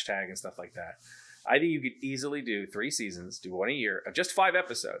 happen, hashtag and stuff like that, I think you could easily do 3 seasons, do 1 a year, of just 5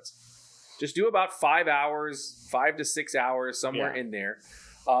 episodes. Just do about 5 hours, 5 to 6 hours, somewhere in there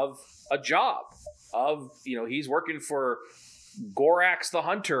of a job of, he's working for Gorax the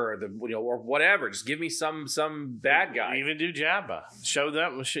Hunter, or whatever. Just give me some bad guy. Even do Jabba. Show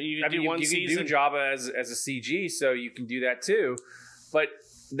them. You can do one season. You can do Jabba as a CG, so you can do that too. But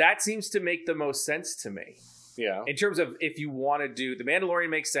that seems to make the most sense to me. Yeah. In terms of if you want to do the Mandalorian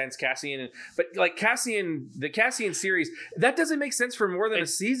makes sense, Cassian, but like the Cassian series, that doesn't make sense for more than a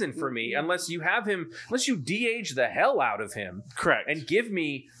season for me, unless you de-age the hell out of him. Correct. And give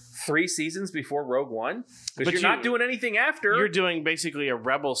me 3 seasons before Rogue One, because you're not doing anything after. You're doing basically a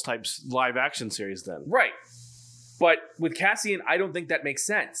Rebels type live action series then. Right. But with Cassian, I don't think that makes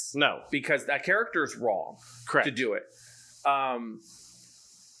sense. No. Because that character is wrong. Correct. To do it.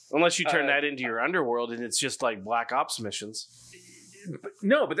 Unless you turn that into your underworld and it's just like Black Ops missions.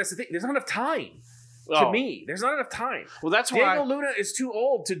 But that's the thing. There's not enough time. To me, there's not enough time. Well, that's why Diego Luna is too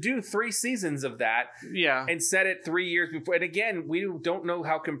old to do 3 seasons of that. Yeah. And set it 3 years before. And again, we don't know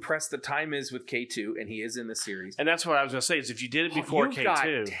how compressed the time is with K2, and he is in the series. And that's what I was going to say, is if you did it before You've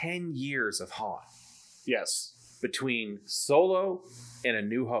K2. got 10 years of Han Yes. between Solo and A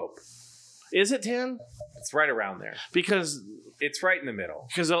New Hope. Is it 10? It's right around there. Because It's right in the middle.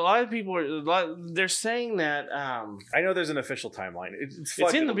 a lot of people they're saying that I know there's an official timeline. It's it's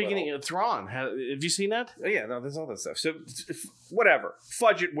fudged in it the a beginning little. of Thrawn. Have you seen that? Oh, yeah, no, there's all that stuff. So, whatever.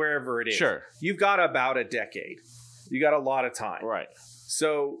 Fudge it wherever it is. Sure. You've got about a decade. You got a lot of time. Right.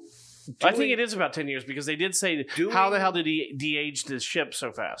 So, I think it is about 10 years because they did say, how the hell did he de-age the ship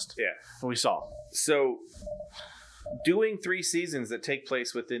so fast? Yeah. And we saw. So, doing 3 seasons that take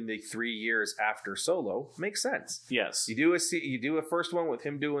place within the 3 years after Solo makes sense. Yes. You do a first one with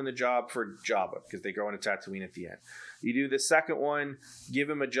him doing the job for Jabba because they go into Tatooine at the end. You do the second one, give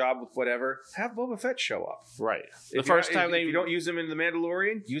him a job with whatever, have Boba Fett show up. Right. If you don't use him in The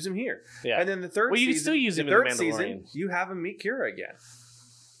Mandalorian, use him here. Yeah. And then the third Well, you can season, still use him in The Mandalorian. you have him meet Kira again.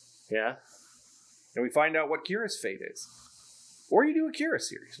 Yeah. And we find out what Kira's fate is. Or you do a Kira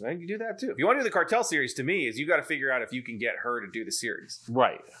series. Man, you do that too. If you want to do the Cartel series, to me, is you got to figure out if you can get her to do the series.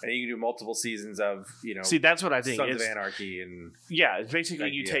 Right. And you can do multiple seasons of, See, that's what I think. Sons of Anarchy and yeah, it's basically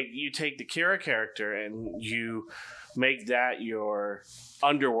idea. you take the Kira character and you make that your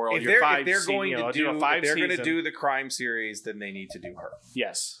underworld. if your they're going to do a 5 they're going to season. do the crime series, then they need to do her.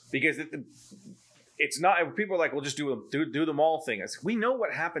 Yes. Because it's not, people are like, well, just do the Maul thing. We know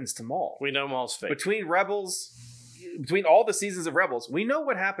what happens to Maul. We know Maul's fate. Between all the seasons of Rebels, we know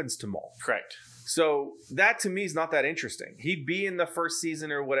what happens to Maul. Correct. So that to me is not that interesting. He'd be in the first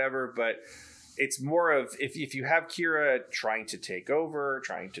season or whatever, but it's more of if you have Kira trying to take over,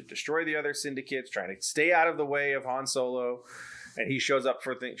 trying to destroy the other syndicates, trying to stay out of the way of Han Solo, and he shows up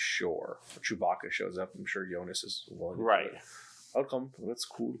for things, sure. Chewbacca shows up. I'm sure Jonas is willing to do Right. it. I'll come. That's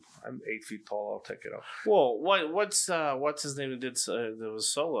cool. I'm 8 feet tall. I'll take it off. Well, what's his name that did that was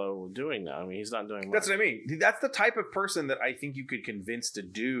Solo doing now? I mean, he's not doing much. That's what I mean. That's the type of person that I think you could convince to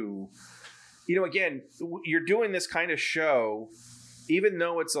do. Again, you're doing this kind of show, even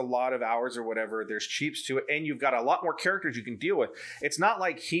though it's a lot of hours or whatever, there's cheaps to it, and you've got a lot more characters you can deal with. It's not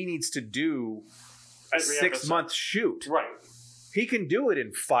like he needs to do a Every 6-month shoot. Right. He can do it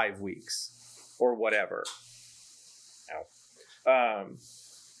in 5 weeks or whatever.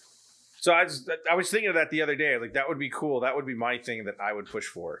 So I was thinking of that the other day. Like, that would be cool. That would be my thing that I would push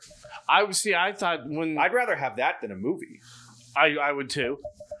for. I thought when I'd rather have that than a movie. I would too.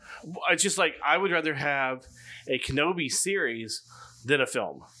 It's just like I would rather have a Kenobi series than a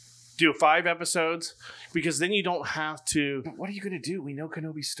film. Do 5 episodes because then you don't have to. But what are you going to do? We know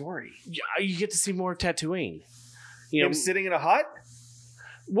Kenobi's story. You get to see more of Tatooine. Him sitting in a hut?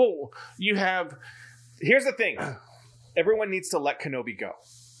 Well, you have. Here's the thing. Everyone needs to let Kenobi go.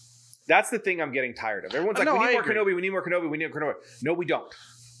 That's the thing I'm getting tired of. Everyone's like, No, we need I more agree. Kenobi, we need more Kenobi, we need more Kenobi. No, we don't.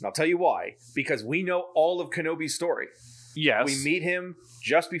 And I'll tell you why. Because we know all of Kenobi's story. Yes. We meet him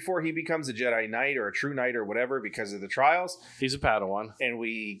just before he becomes a Jedi Knight or a true Knight or whatever because of the trials. He's a Padawan. And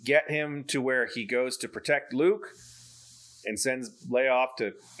we get him to where he goes to protect Luke and sends Leia off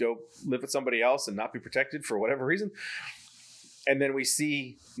to go live with somebody else and not be protected for whatever reason. And then we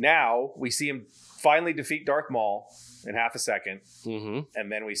see him finally defeat Darth Maul in half a second. Mm-hmm.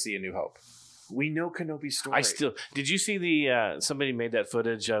 And then we see A New Hope. We know Kenobi's story. Did you see the somebody made that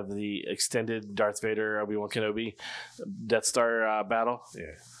footage of the extended Darth Vader Obi-Wan Kenobi Death Star battle? Yeah.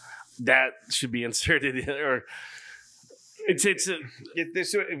 That should be inserted in, or it's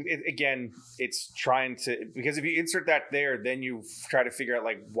again, it's trying to, because if you insert that there, then you try to figure out,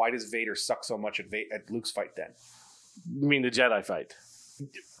 like, why does Vader suck so much at Luke's fight then? I mean the Jedi fight.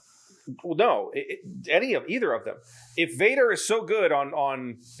 Well, no, either of them. If Vader is so good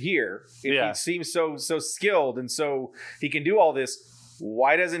on here, if he seems so skilled and so he can do all this,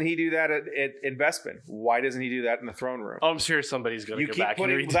 why doesn't he do that at Bespin? Why doesn't he do that in the throne room? Oh, I'm sure somebody's going to go back and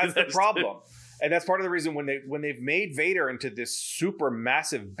redo that's the this. problem. And that's part of the reason when they've made Vader into this super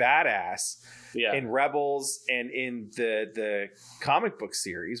massive badass in Rebels and in the comic book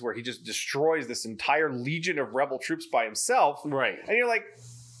series where he just destroys this entire legion of rebel troops by himself. Right. And you're like,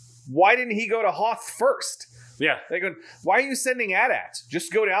 why didn't he go to Hoth first? Yeah. They go, why are you sending AT-ATs?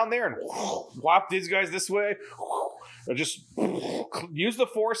 Just go down there and whop these guys this way. Or just use the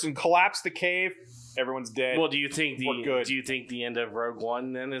Force and collapse the cave. Everyone's dead. Well, do you think the end of Rogue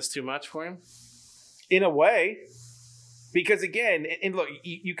One then is too much for him? In a way. Because again, and look,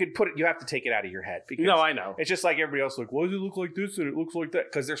 you could put it, you have to take it out of your head. Because no, I know. It's just like everybody else, like, why does it look like this and it looks like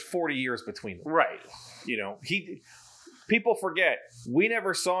that? Because there's 40 years between them. Right. People forget, we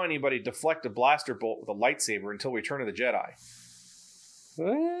never saw anybody deflect a blaster bolt with a lightsaber until Return of the Jedi.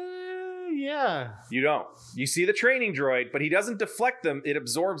 Yeah. You don't. You see the training droid, but he doesn't deflect them. It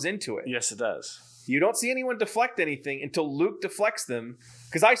absorbs into it. Yes, it does. You don't see anyone deflect anything until Luke deflects them.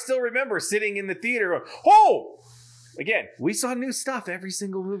 Because I still remember sitting in the theater going, oh! Again, we saw new stuff every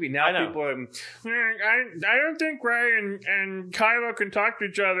single movie. Now people are, I don't think Rey and Kylo can talk to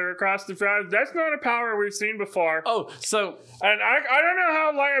each other across the field. That's not a power we've seen before. Oh, so... And I don't know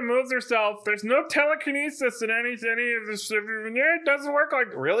how Leia moves herself. There's no telekinesis in any of this. It doesn't work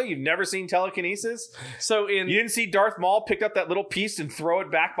like... Really? You've never seen telekinesis? So You didn't see Darth Maul pick up that little piece and throw it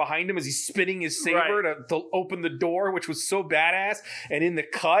back behind him as he's spinning his saber to open the door, which was so badass. And in the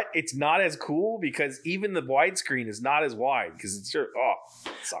cut, it's not as cool because even the widescreen is not as wide because it's just... Oh,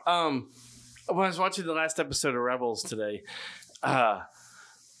 it sucks. When I was watching the last episode of Rebels today,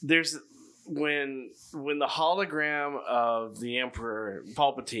 there's... When the hologram of the Emperor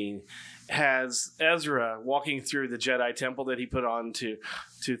Palpatine has Ezra walking through the Jedi Temple that he put on to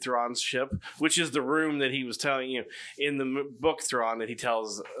Thrawn's ship, which is the room that he was telling you in the book Thrawn that he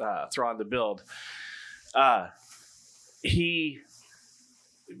tells Thrawn to build. He,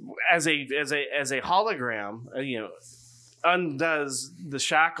 as a hologram, undoes the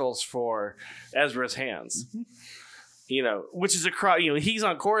shackles for Ezra's hands. Mm-hmm. Which is he's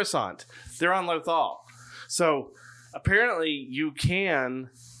on Coruscant. They're on Lothal. So apparently you can,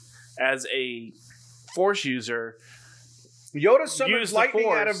 as a Force user, Yoda summons lightning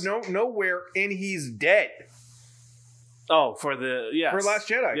Force. out of nowhere and he's dead. Oh, for Last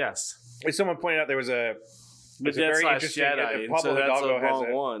Jedi. Yes. As someone pointed out, there was a very interesting Jedi. Pablo Hidalgo has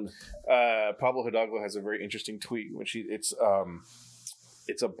one. Pablo Hidalgo has a very interesting tweet when it's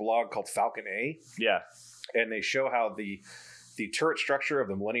a blog called Falcon A. Yeah. And they show how the turret structure of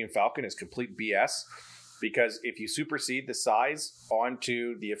the Millennium Falcon is complete BS because if you supersede the size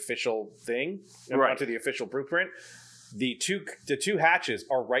onto the official thing, onto the official blueprint, the two hatches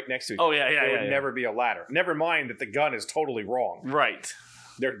are right next to each other. Oh, yeah. There would never be a ladder. Never mind that the gun is totally wrong. Right.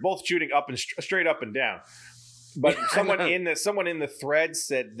 They're both shooting up and straight up and down. But someone in the thread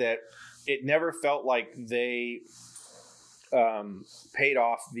said that it never felt like they paid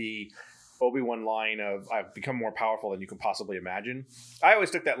off the Obi-Wan line of I've become more powerful than you can possibly imagine. I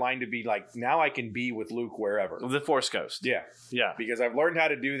always took that line to be like, now I can be with Luke wherever. The Force Ghost. Yeah. Because I've learned how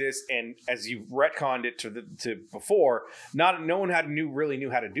to do this, and as you retconned it to before, no one really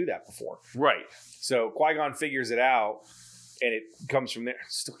knew how to do that before. Right. So Qui-Gon figures it out, and it comes from there. I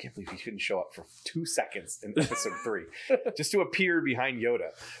still can't believe he couldn't show up for 2 seconds in episode 3 just to appear behind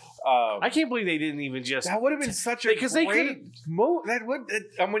Yoda. I can't believe they didn't even just... That would have been such a great move.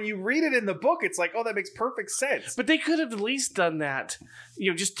 When you read it in the book, it's like, oh, that makes perfect sense. But they could have at least done that,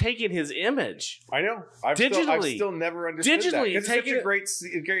 just taken his image. I know. I've still never understood that. Because it's such a great...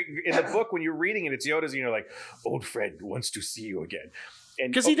 In the book, when you're reading it, it's Yoda's, and you're like, old friend wants to see you again.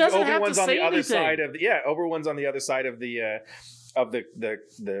 Because he doesn't have to say anything. Obi-Wan's on the other side of the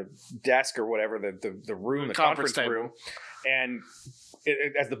desk or whatever, the room, the conference room. And...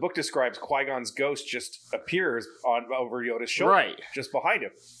 as the book describes, Qui-Gon's ghost just appears over Yoda's shoulder, just behind him.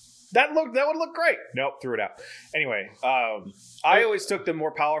 That would look great. Nope, threw it out. Anyway, I always took the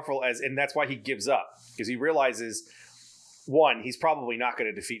more powerful and that's why he gives up, because he realizes, one, he's probably not going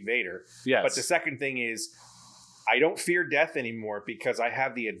to defeat Vader. Yes. But the second thing is, I don't fear death anymore because I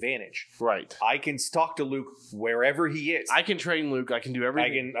have the advantage. Right. I can talk to Luke wherever he is. I can train Luke. I can do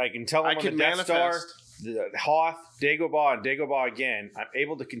everything. I can tell him on the Death Star, the Hoth, Dagobah, and Dagobah again. I'm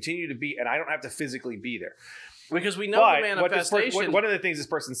able to continue to be, and I don't have to physically be there. Because we know the manifestation. One of the things this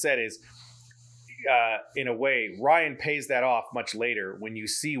person said is, in a way, Ryan pays that off much later when you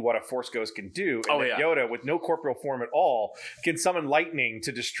see what a Force Ghost can do. And Yoda, with no corporeal form at all, can summon lightning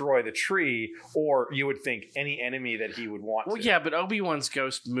to destroy the tree, or you would think any enemy that he would want to. Yeah, but Obi-Wan's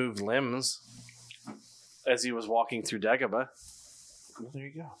ghost moved limbs as he was walking through Dagobah. Well, there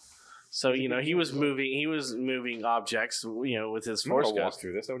you go. So, he was moving objects, with his Force Ghost. Walk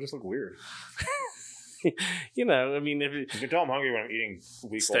through this. That would just look weird. If you can tell I'm hungry when I'm eating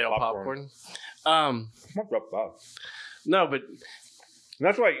stale popcorn. No, but and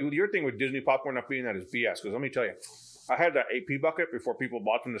that's why your thing with Disney popcorn not being that is BS. Because let me tell you, I had that AP bucket before people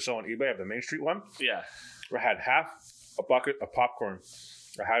bought them to sell on eBay. I have the Main Street one. Yeah, I had half a bucket of popcorn.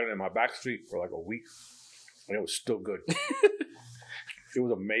 I had it in my back street for like a week, and it was still good. It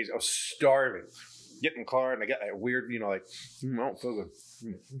was amazing. I was starving. Get in the car, and I got that weird, I don't feel good.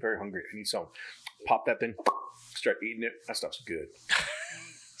 I'm very hungry. I need some. Pop that thing, start eating it. That stuff's good.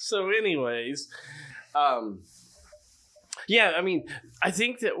 So, anyways, I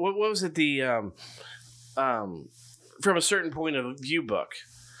think that what was it? The from a certain point of view book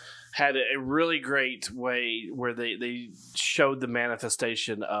had a really great way where they showed the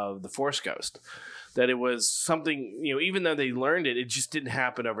manifestation of the Force Ghost. That it was something, even though they learned it, it just didn't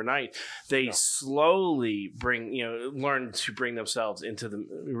happen overnight. They slowly learn to bring themselves into the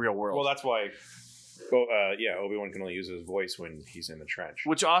real world. Well, that's why, Obi-Wan can only use his voice when he's in the trench.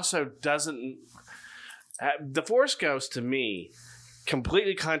 Which also doesn't... the Force Ghost, to me,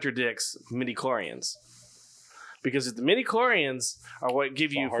 completely contradicts midichlorians. Because the midichlorians are what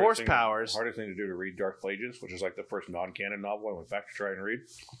give you force powers. The hardest thing to do to read Dark Plagueis, which is like the first non-canon novel I went back to try and read.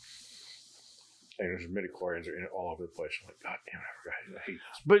 And there's midichlorians are in it all over the place. I'm like, God damn it, I hate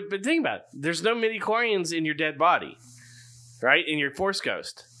this. But think about it. There's no midichlorians in your dead body, right? In your Force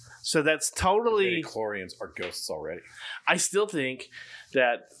Ghost. So that's totally... Midichlorians are ghosts already. I still think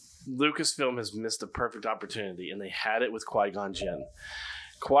that Lucasfilm has missed a perfect opportunity, and they had it with Qui-Gon Jinn.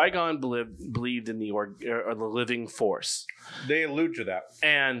 Qui-Gon believed in the living force. They allude to that.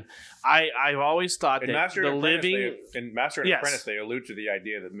 And I've always thought that Master the and living... in Master and Apprentice, they allude to the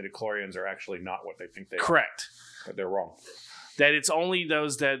idea that midichlorians are actually not what they think they Correct. are. But they're wrong. That it's only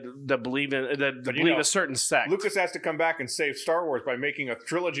those that believe in believe a certain sect. Lucas has to come back and save Star Wars by making a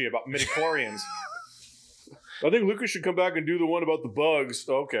trilogy about midichlorians. I think Lucas should come back and do the one about the bugs.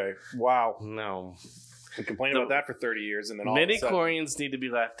 Okay. Wow. No. We complain about that for 30 years, and then all midichlorians need to be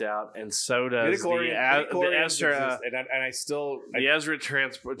left out, and so does the Ezra. And I still... The Ezra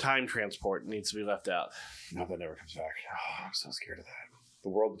time transport needs to be left out. No, that never comes back. Oh, I'm so scared of that. The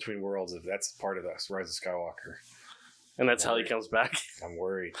world between worlds, that's part of us. Rise of Skywalker. And that's how he comes back. I'm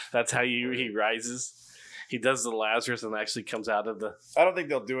worried. That's how he rises. He does the Lazarus and actually comes out of the... I don't think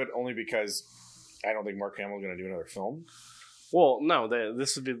they'll do it only because I don't think Mark Hamill is going to do another film. Well, no,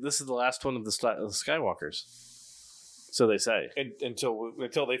 this is the last one of the Skywalkers. So they say.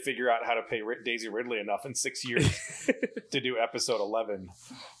 Until they figure out how to pay Daisy Ridley enough in 6 years to do episode 11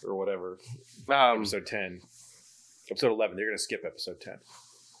 or whatever. Episode 10. Episode 11. They're going to skip episode 10.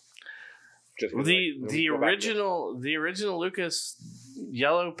 The original Lucas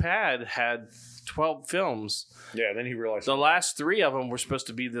Yellow Pad had 12 films. Yeah, and then he realized the last 3 of them were supposed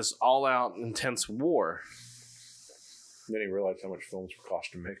to be this all-out intense war. And then he realized how much films would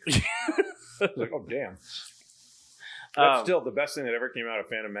cost to make. I was like, oh damn. But still, the best thing that ever came out of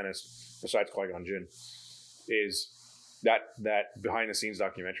Phantom Menace, besides Qui-Gon Jinn, is that behind-the-scenes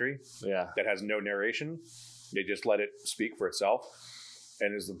documentary. Yeah, that has no narration. They just let it speak for itself,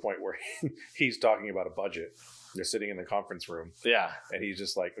 and is the point where he's talking about a budget. They're sitting in the conference room. Yeah, and he's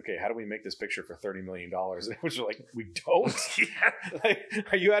just like, "Okay, how do we make this picture for $30 million?" And it was like, "We don't." Like,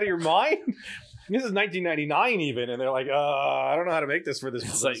 are you out of your mind? This is 1999 even, and they're like, I don't know how to make this for this.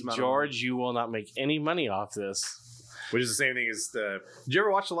 It's like, George, you will not make any money off this. Which is the same thing as the... Did you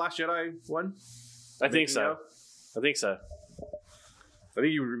ever watch The Last Jedi one? I think so. I think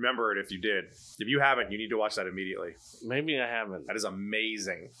you remember it if you did. If you haven't, you need to watch that immediately. Maybe I haven't. That is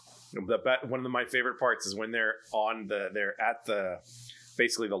amazing. One of my favorite parts is when they're at the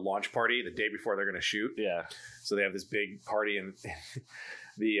basically the launch party the day before they're going to shoot. Yeah. So they have this big party and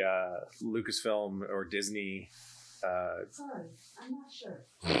the Lucasfilm or Disney. Sorry, I'm not sure.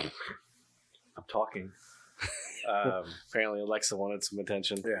 I'm talking. Apparently, Alexa wanted some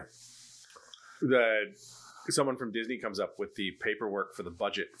attention. Yeah. Someone from Disney comes up with the paperwork for the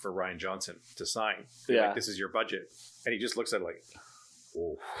budget for Rian Johnson to sign. They're like, this is your budget, and he just looks at it like,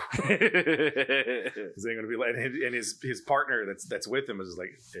 "Oh, is it going to be like?" And his partner that's with him is like,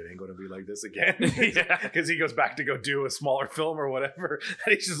 "It ain't going to be like this again." Because he goes back to go do a smaller film or whatever,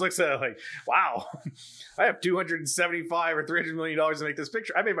 and he just looks at it like, "Wow, I have $275 or $300 million to make this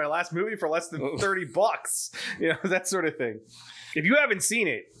picture. I made my last movie for less than $30, that sort of thing." If you haven't seen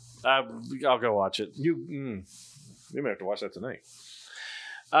it, I'll go watch it. You might have to watch that tonight.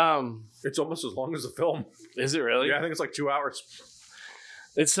 It's almost as long as the film. Is it really? Yeah, I think it's like 2 hours.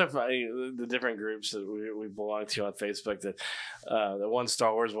 It's so funny, the different groups that we belong to on Facebook. That the one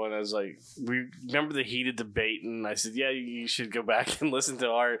Star Wars one, I was like, we remember the heated debate, and I said, yeah, you should go back and listen to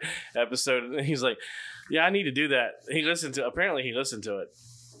our episode. And he's like, yeah, I need to do that. Apparently he listened to it.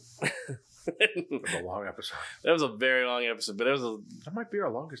 It was a long episode. That was a very long episode, but that might be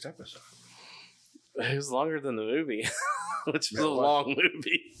our longest episode. It was longer than the movie, which was a long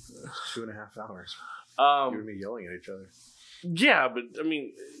movie. 2.5 hours. You and me yelling at each other. Yeah, but I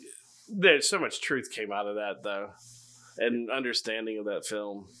mean, there's so much truth came out of that, though, and understanding of that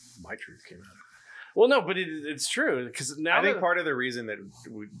film. My truth came out of it. Well, no, but it's true because now I think part of the reason that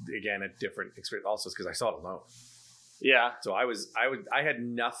again a different experience also is because I saw it alone. Yeah. So I had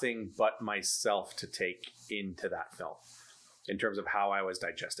nothing but myself to take into that film. in terms of how I was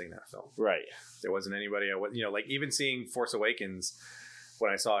digesting that film. Right. There wasn't anybody I was, like even seeing Force Awakens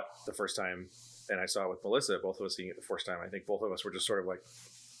when I saw it the first time, and I saw it with Melissa, both of us seeing it the first time. I think both of us were just sort of like,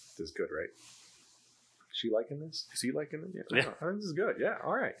 "This is good, right? Is she liking this? Is he liking it? Yeah, I think this is good. Yeah,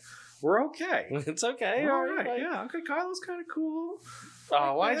 all right, we're okay. It's okay. All right, yeah, okay. Kylo's kind of cool.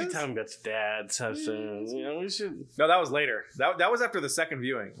 Oh, why did you tell him about your dad so soon? We should. No, that was later. That was after the second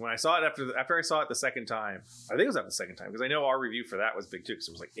viewing. When I saw it after I saw it the second time. I think it was after the second time because I know our review for that was big too because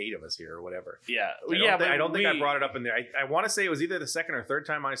it was like 8 of us here or whatever. Yeah, I don't think I brought it up in there. I want to say it was either the second or third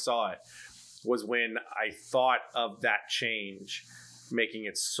time I saw it was when I thought of that change making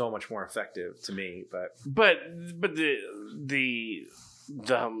it so much more effective to me. But the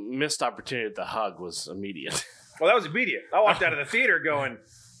missed opportunity at the hug was immediate. Well, that was immediate. I walked out of the theater going,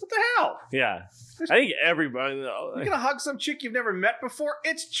 "What the hell? Yeah, I think everybody. You're gonna hug some chick you've never met before?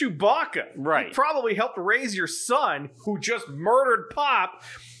 It's Chewbacca, right? He probably helped raise your son who just murdered Pop,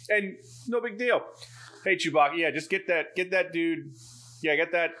 and no big deal. Hey, Chewbacca, yeah, just get that dude. Yeah,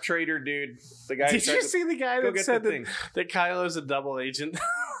 get that traitor dude. The guy. Did you see the guy that said that Kylo's a double agent?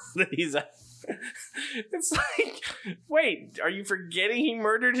 That he's a. It's like, wait, are you forgetting he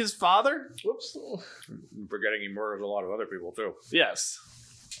murdered his father? Whoops. I'm forgetting he murders a lot of other people too. Yes.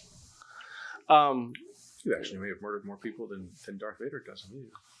 You actually may have murdered more people than Darth Vader does.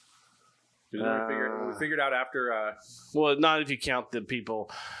 We figured out after. Well, not if you count the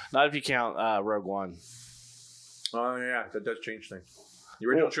people. Not if you count Rogue One. Oh yeah, that does change things. The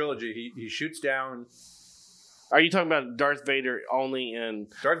original trilogy, he shoots down. Are you talking about Darth Vader only in...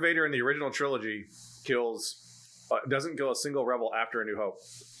 Darth Vader in the original trilogy doesn't kill a single rebel after A New Hope.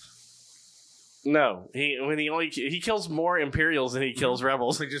 No. He kills more Imperials than he kills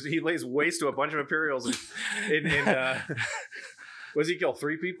rebels. He lays waste to a bunch of Imperials. Was he kill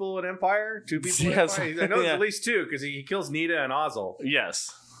 3 people in Empire? 2 people in Empire? I know there's at least 2 because he kills Nita and Ozzel.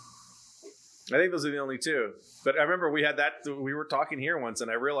 Yes. I think those are the only 2. But I remember we were talking here once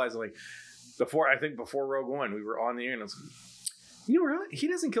and I realized before Rogue One, we were on the air and I was like, really? He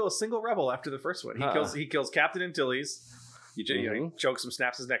doesn't kill a single rebel after the first one. He kills Captain Antilles. He chokes him,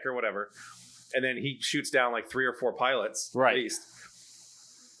 snaps his neck or whatever. And then he shoots down like 3 or 4 pilots at least.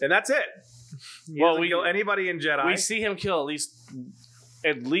 And that's it. He doesn't kill anybody in Jedi. We see him kill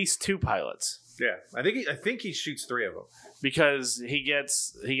at least 2 pilots. Yeah. I think he shoots 3 of them. Because he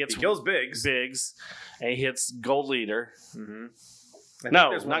kills Biggs. And he hits Gold Leader. Mm-hmm.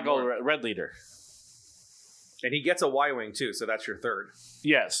 No, not Gold, Red Leader. And he gets a Y-Wing too, so that's your 3rd.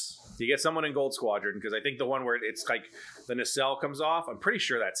 Yes. You get someone in Gold Squadron, because I think the one where it's like the nacelle comes off, I'm pretty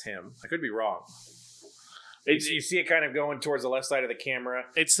sure that's him. I could be wrong. You see it kind of going towards the left side of the camera.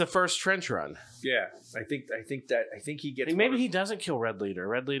 It's the first trench run. Yeah. I think he gets... Maybe he doesn't kill Red Leader.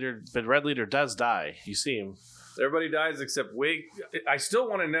 Red Leader does die. You see him. Everybody dies except Wig. I still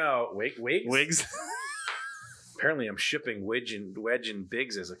want to know... Wigs? Apparently I'm shipping Wedge and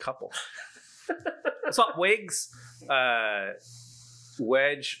Biggs as a couple. It's not Wigs,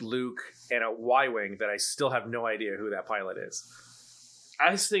 Wedge, Luke, and a Y-Wing that I still have no idea who that pilot is.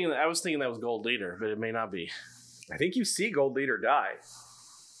 I was thinking that was Gold Leader, but it may not be. I think you see Gold Leader die.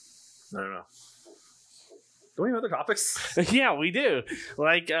 I don't know. Do we have other topics? Yeah, we do.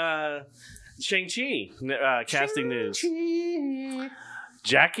 Like Shang-Chi casting news.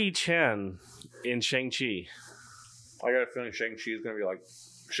 Jackie Chan in Shang-Chi. I got a feeling Shang-Chi is going to be like...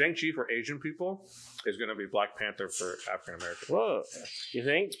 Shang-Chi for Asian people is going to be Black Panther for African Americans. Whoa. You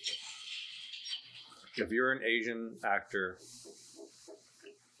think? If you're an Asian actor...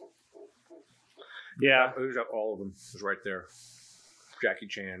 Yeah. Who's got all of them? Is right there. Jackie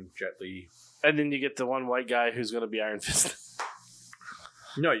Chan, Jet Li. And then you get the one white guy who's going to be Iron Fist.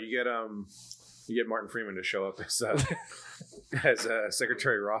 No, you get Martin Freeman to show up as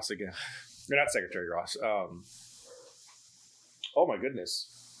Secretary Ross again. Or not Secretary Ross. Oh my goodness.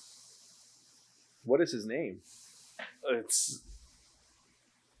 What is his name? It's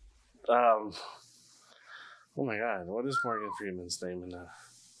oh my god, what is Morgan Freeman's name in that?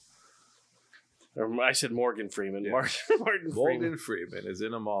 Or I said Morgan Freeman. Yeah. Morgan Freeman is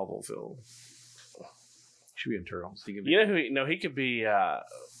in a Marvel film. Should be in Turtles. He could be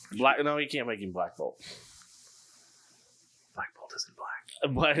Black. No, he can't make him Black Bolt. Black Bolt isn't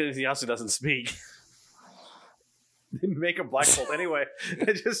black. But he also doesn't speak. Make him Black Bolt anyway.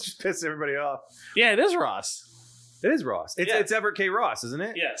 It just pisses everybody off. Yeah, it is Ross. It is Ross. It's Everett K. Ross, isn't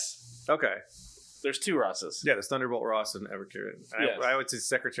it? Yes. Okay. There's 2 Rosses. Yeah, there's Thunderbolt Ross and Everett K. Yes. I would say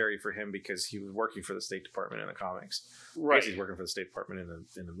secretary for him because he was working for the State Department in the comics. Right. I guess he's working for the State Department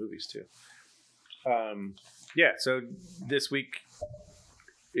in the movies too. Yeah. So this week,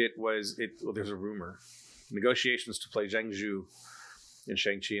 there's a rumor negotiations to play Zheng Zhu in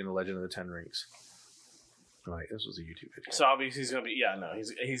Shang-Chi and the Legend of the Ten Rings. All right, this was a YouTube video. So obviously he's gonna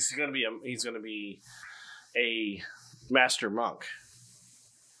be he's gonna be a master monk,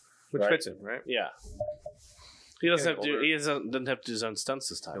 Which right? fits him, right? Yeah. He doesn't Yeah, have to. older. He doesn't have to do his own stunts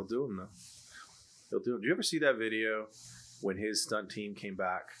this He'll time. do him, though. He'll do him. Did you ever see that video when his stunt team came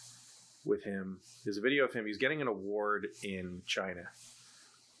back with him? There's a video of him. He's getting an award in China.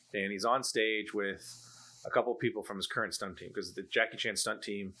 And he's on stage with a couple of people from his current stunt team, because the Jackie Chan stunt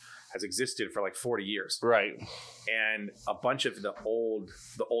team has existed for like 40 years. Right. And a bunch of the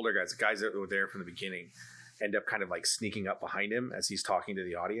older guys, the guys that were there from the beginning, end up kind of like sneaking up behind him as he's talking to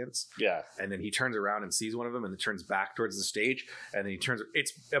the audience. Yeah. And then he turns around and sees one of them and then turns back towards the stage. And then he turns.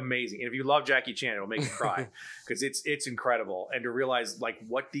 It's amazing. And if you love Jackie Chan, it'll make you cry because it's incredible. And to realize like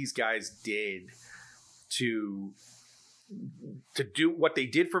what these guys did to do what they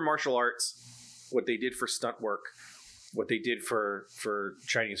did for martial arts, what they did for stunt work, what they did for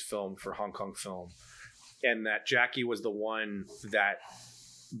Chinese film, for Hong Kong film, and that Jackie was the one that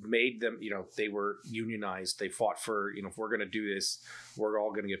made them, they were unionized. They fought for, if we're going to do this, we're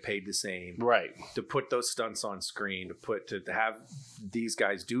all going to get paid the same. Right. To put those stunts on screen, to have these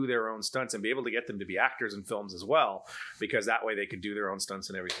guys do their own stunts and be able to get them to be actors in films as well, because that way they could do their own stunts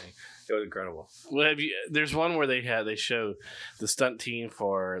and everything. It was incredible. Well, there's one where they show the stunt team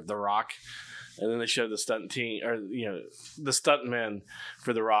for The Rock, and then they show the stunt team, or the stuntmen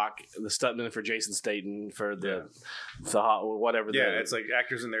for The Rock, the stuntmen for Jason Statham, for the whatever. Yeah, it's like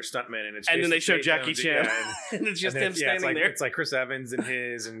actors and their stuntmen, and then they show Jackie Chan, yeah, and it's just him it's standing like, there. It's like Chris Evans and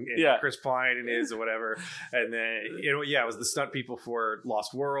his, and Chris Pine and his, or whatever. And then it was the stunt people for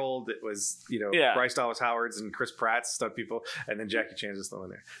Lost World. It was Bryce Dallas Howard's and Chris Pratt's stunt people, and then Jackie Chan's just still in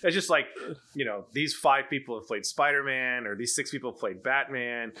there. It's just like these 5 people have played Spider-Man, or these 6 people have played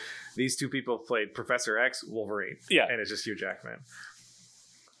Batman. These 2 people have played Professor X, Wolverine. Yeah, and it's just Hugh Jackman.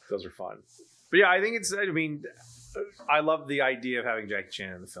 Those are fun. But yeah, I love the idea of having Jackie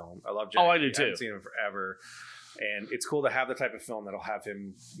Chan in the film. I love Jackie. Oh, I do too. I haven't seen him forever. And it's cool to have the type of film that'll have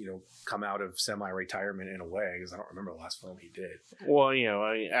him, come out of semi-retirement in a way, because I don't remember the last film he did. Well,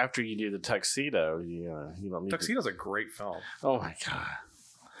 after you do the Tuxedo, you don't need Tuxedo's a great film. Oh my god,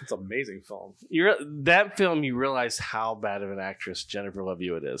 it's an amazing film. That film, you realize how bad of an actress Jennifer Love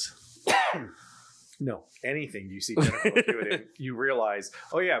Hewitt is. No, anything you see Jennifer Love Hewitt in, you realize,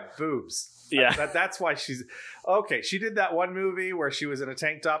 oh yeah, boobs. Yeah. That's why she's okay. She did that one movie where she was in a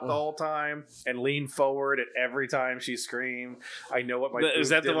tank top the whole time and leaned forward at every time she screamed. I know what my boobs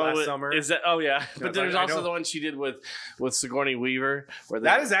did last summer. Is that? Oh yeah, No, but there's also the one she did with Sigourney Weaver.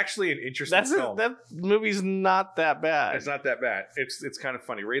 That is actually an interesting film. That movie's not that bad. It's not that bad. It's kind of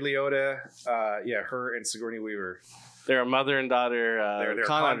funny. Ray Liotta, her and Sigourney Weaver. They're a mother and daughter. They're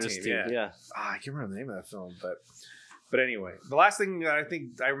con a artist team. Yeah. I can't remember the name of that film, but anyway, the last thing that I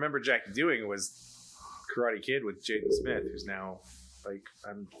think I remember Jackie doing was Karate Kid with Jaden Smith, who's now like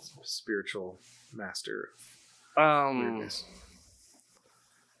a spiritual master. Weirdness.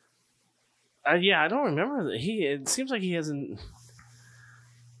 Yeah, I don't remember that. It seems like he hasn't.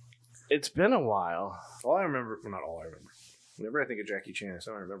 It's been a while. All I remember, well, not all I remember. Whenever I think of Jackie Chan, it's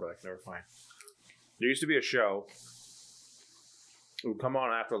something I remember I can never find. There used to be a show. It would come on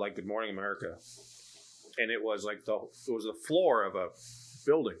after like Good Morning America, and it was like the floor of a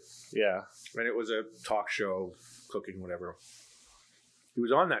building. Yeah, and it was a talk show, cooking, whatever. He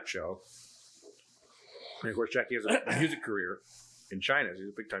was on that show, and of course Jackie has a music career in China. He's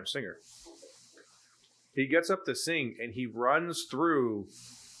a big time singer. He gets up to sing, and he runs through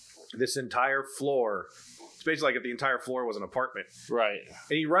this entire floor. It's basically like if the entire floor was an apartment, right?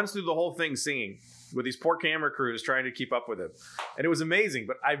 And he runs through the whole thing singing, with these poor camera crews trying to keep up with him. And it was amazing,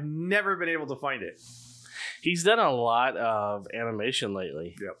 but I've never been able to find it. He's done a lot of animation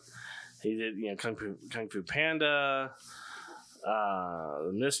lately. Yep. He did, Kung Fu Panda,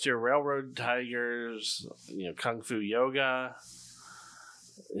 Mr. Railroad Tigers, Kung Fu Yoga,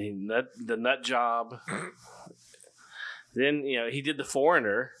 the Nut Job. Then, he did The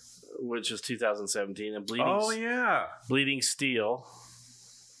Foreigner, which was 2017, and Bleeding Steel.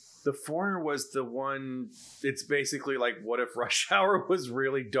 The Foreigner was the one. It's basically like, what if Rush Hour was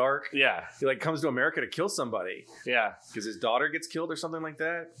really dark? Yeah. He comes to America to kill somebody. Yeah. Because his daughter gets killed or something like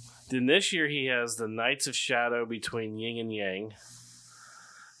that. Then this year he has the Knights of Shadow Between Yin and Yang.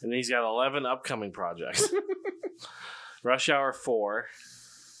 And he's got 11 upcoming projects. Rush Hour 4.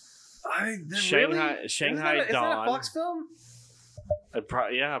 Shanghai Dawn. Is that a Fox film?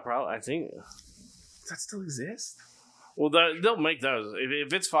 Probably. I think. Does that still exist? Well, they'll make those.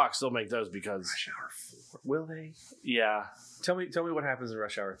 If it's Fox, they'll make those because Rush Hour 4. Will they? Yeah. Tell me what happens in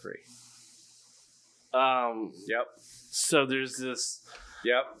Rush Hour 3. Yep. So there's this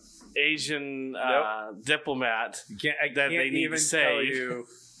Yep. Asian diplomat I that can't they need even to tell save. you.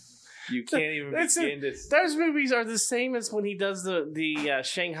 You can't even It's a- begin to. Those movies are the same as when he does the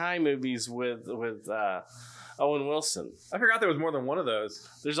Shanghai movies with Owen Wilson. I forgot there was more than one of those.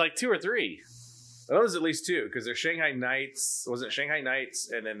 There's like 2 or 3. I know there's at least 2 because there's Shanghai Nights. Was it Shanghai Nights?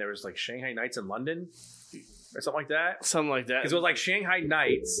 And then there was like Shanghai Nights in London or something like that. Something like that. Because it was like Shanghai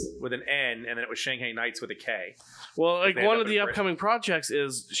Nights with an N, and then it was Shanghai Nights with a K. Well, like They one end of up the in upcoming projects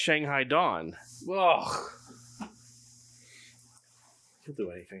is Shanghai Dawn Ugh. He'll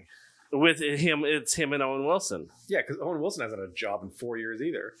do anything. with him. It's him and Owen Wilson. Yeah, because Owen Wilson hasn't had a job in 4 years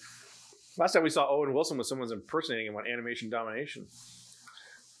either. Last time we saw Owen Wilson was someone's impersonating him on Animation Domination.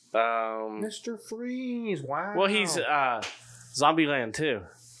 Mr. Freeze, wow. Well, he's Zombieland too.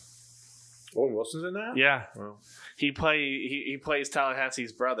 Owen Wilson's in that? Yeah, Well, he plays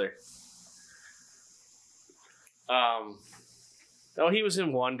Tallahassee's brother. Oh, he was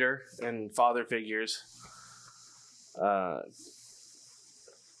in Wonder and Father Figures.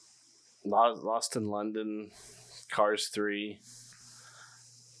 Lost in London, Cars 3.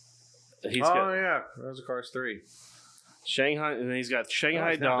 He's got yeah. That was a Cars 3. Shanghai, and he's got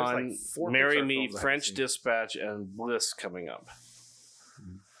Shanghai there's like Dawn, 4 Marry Pixar Me, films I haven't French seen. Dispatch, and Bliss coming up.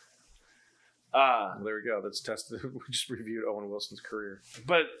 Well, there we go. That's tested. We just reviewed Owen Wilson's career.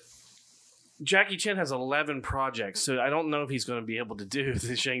 But Jackie Chan has 11 projects, so I don't know if he's going to be able to do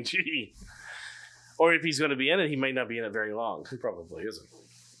the Shang-Chi. Or if he's going to be in it, he may not be in it very long. He probably isn't.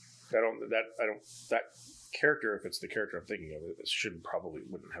 That character, if it's the character I'm thinking of, it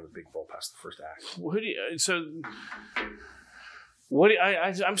wouldn't have a big role past the first act.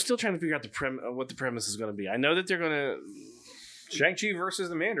 I'm still trying to figure out what the premise is going to be. I know that they're going to, Shang-Chi versus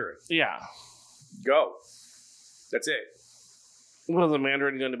the Mandarin. yeah. Go. That's it. Well, the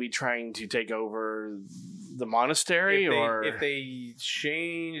Mandarin going to be trying to take over the monastery, if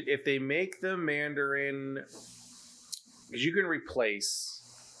they make the Mandarin, because you can replace.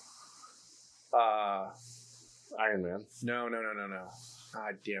 Iron Man. No. Ah,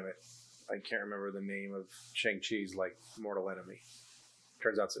 damn it! I can't remember the name of Shang-Chi's like mortal enemy.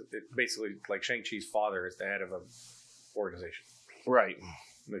 Turns out it basically like Shang-Chi's father is the head of a organization. Right.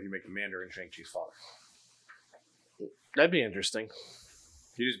 And if you make the Mandarin Shang-Chi's father, That'd be interesting.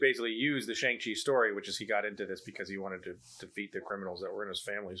 you just basically use the Shang-Chi story, which is he got into this because he wanted to defeat the criminals that were in his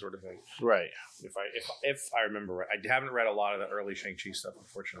family, sort of thing. Right. If I remember right, I haven't read a lot of the early Shang-Chi stuff,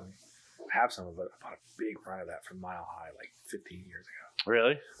 unfortunately. I have some of it. I bought a big run of that from Mile High like 15 years ago.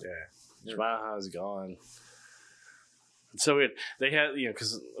 Really? Yeah. Mile High's gone. So they had,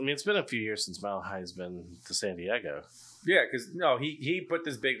 because it's been a few years since Mile High's been to San Diego. Yeah, because he put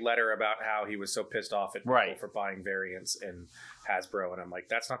this big letter about how he was so pissed off at people Right. for buying variants in Hasbro, and I'm like,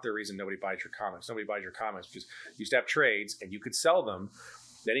 that's not the reason nobody buys your comics. Nobody buys your comics because you used to have trades and you could sell them.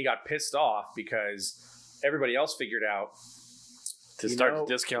 Then he got pissed off because everybody else figured out To start the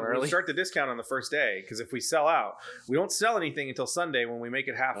discount we early. start the discount on the first day because if we sell out, we don't sell anything until Sunday when we make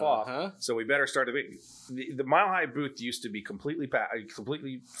it half off. So we better start the Mile High booth used to be completely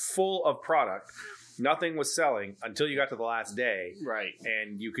full of product. Nothing was selling until you got to the last day, Right.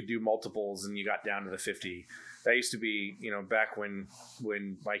 and you could do multiples, and you got down to the 50. That used to be, back when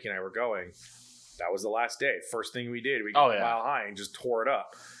Mikey and I were going. That was the last day. First thing we did, we got to Mile High and just tore it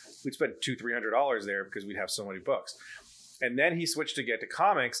up. We'd spend $200-$300 there because we'd have so many books. And then he switched to get to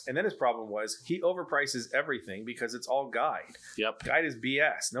comics, and then his problem was he overprices everything because it's all guide. Yep. Guide is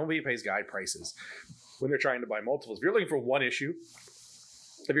BS. Nobody pays guide prices when they're trying to buy multiples. If you're looking for one issue,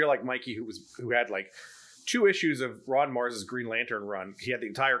 if you're like Mikey, who had like 2 issues of Ron Mars's Green Lantern run, he had the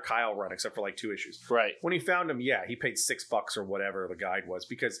entire Kyle run except for like 2 issues. Right. When he found him, he paid $6 or whatever the guide was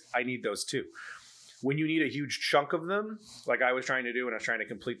because I need those too. When you need a huge chunk of them, like I was trying to do when I was trying to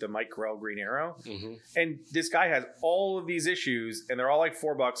complete the Mike Grell Green Arrow, and this guy has all of these issues, and they're all like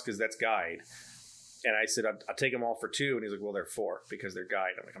 $4 because that's guide. And I said, I'll take them all for 2. And he's like, well, they're 4 because they're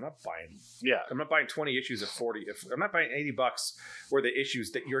guide. I'm like, I'm not buying 20 issues at 40. I'm not buying $80 worth of issues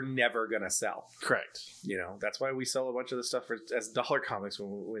that you're never going to sell. Correct. That's why we sell a bunch of the stuff as dollar comics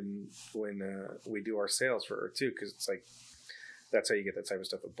when we do our sales for it too. Cause it's like, that's how you get that type of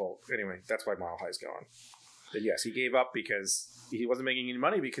stuff at bulk. Anyway, that's why Mile High's gone. But yes, he gave up because he wasn't making any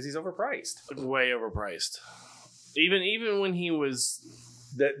money because he's overpriced. Way overpriced. Even when he was...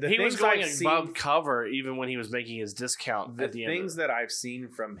 He was going above cover even when he was making his discount the at the end. things that I've seen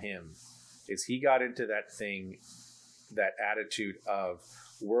from him is he got into that attitude of,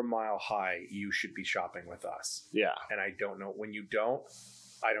 we're Mile High, you should be shopping with us. Yeah. And I don't know, when you don't,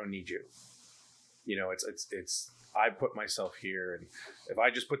 I don't need you. I put myself here, and if I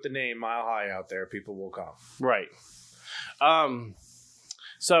just put the name Mile High out there, people will come. Right.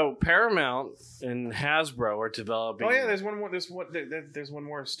 So Paramount and Hasbro are developing. Oh yeah, there's one more. There's one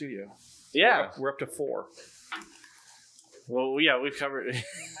more studio. Yeah. We're up to 4. Well, yeah, we've covered.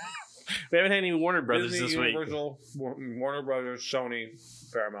 We haven't had any Warner Brothers Disney, this week. Universal, Warner Brothers, Sony,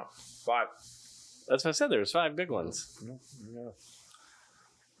 Paramount. 5. That's what I said. There was 5 big ones.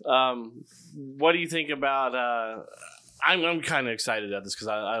 Yeah. What do you think about? I'm kind of excited at this because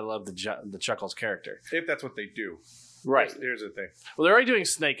I love the Chuckles character. If that's what they do. Right. Here's the thing. Well, they're already doing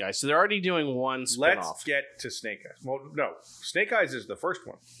Snake Eyes, so they're already doing one spinoff. Let's get to Snake Eyes. Well, no. Snake Eyes is the first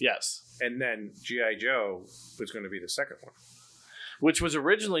one. Yes. And then G.I. Joe was going to be the second one. Which was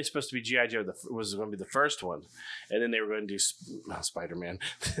originally supposed to be G.I. Joe, was going to be the first one. And then they were going to do Spider-Man.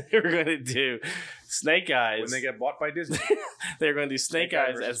 They were going to do Snake Eyes. When they get bought by Disney. They were going to do Snake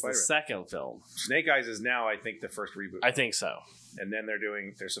Eyes versus as the second film. Snake Eyes is now, I think, the first reboot. I think so. And then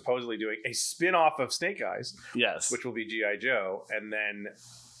they're supposedly doing a spin-off of Snake Eyes. Yes. Which will be G.I. Joe. And then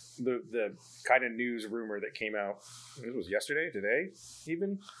the kind of news rumor that came out, this was today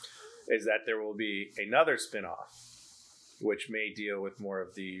even, is that there will be another spin-off, which may deal with more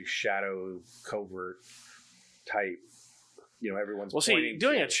of the shadow, covert type. Everyone's pointing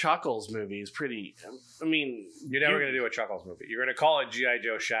doing a Chuckles movie is pretty. I mean, you're never going to do a Chuckles movie. You're going to call it G.I.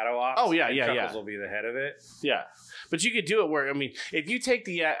 Joe Shadow Ops. Oh, yeah, and yeah, Chuckles will be the head of it. Yeah. But you could do it where, if you take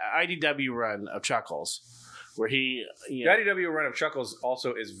the IDW run of Chuckles, where he... The IDW run of Chuckles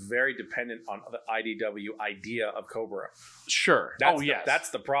also is very dependent on the IDW idea of Cobra. Sure. Yes.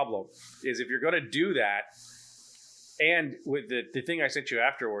 That's the problem, is if you're going to do that, and with the thing I sent you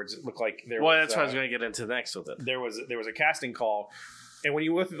afterwards, it looked like there was... Well, that's what I was going to get into next with it. There was a casting call, and when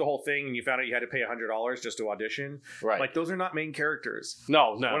you went through the whole thing and you found out you had to pay $100 just to audition, right? Like, those are not main characters.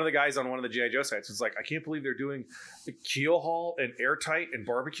 No. One of the guys on one of the G.I. Joe sites was like, I can't believe they're doing Keel Haul and Airtight and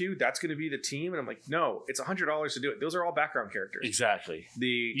Barbecue. That's going to be the team. And I'm like, no, it's $100 to do it. Those are all background characters. Exactly.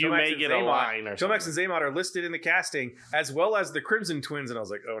 You may get a line or something. Tomax and Zaymot are listed in the casting, as well as the Crimson Twins. And I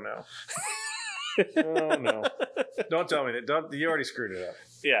was like, oh no. Oh no! Don't tell me that. You already screwed it up.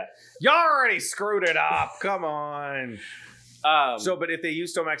 Yeah, you already screwed it up. Come on. But if they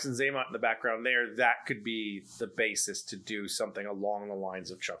use Tomax and Zaymot in the background there, that could be the basis to do something along the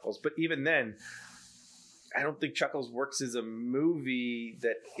lines of Chuckles. But even then, I don't think Chuckles works as a movie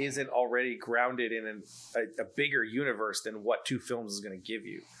that isn't already grounded in a bigger universe than what 2 films is going to give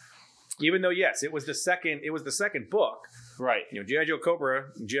you. Even though, yes, it was the second book. Right. G.I. Joe Cobra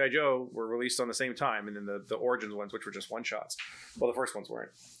and G.I. Joe were released on the same time, and then the Origins ones, which were just one-shots. Well, the first ones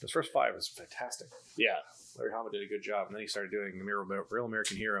weren't. The first 5 was fantastic. Yeah. Larry Hama did a good job, and then he started doing the Real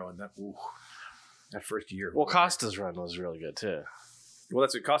American Hero, and that first year. Well, Costa's run was really good, too. Well,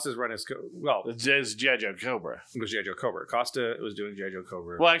 that's what Costa's run is. It's G.I. Joe Cobra. It was G.I. Joe Cobra. Costa was doing G.I. Joe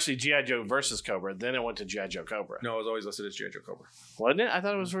Cobra. Well, actually, G.I. Joe versus Cobra. Then it went to G.I. Joe Cobra. No, it was always listed as G.I. Joe Cobra. Wasn't it? I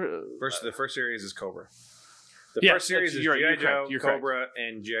thought it was... The first series is Cobra. The first series is G.I. Joe, Cobra,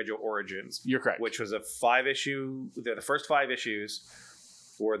 and G.I. Joe Origins. You're correct. Which was a 5-issue... The first 5 issues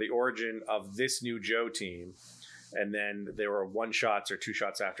were the origin of this new Joe team. And then there were 1-shots or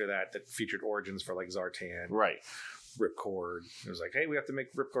 2-shots after that featured origins for, like, Zartan. Right. Ripcord. It was like, hey, we have to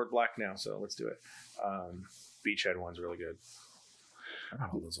make Ripcord black now, so let's do it. Beachhead one's really good. I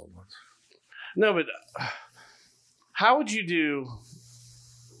don't know those old ones. No, but how would you do...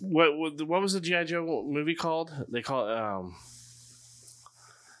 What was the G.I. Joe movie called? They call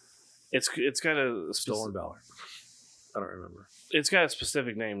it... It's got a... Stolen Valor. I don't remember. It's got a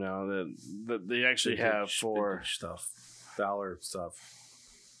specific name now that they actually have for... stuff. Valor stuff.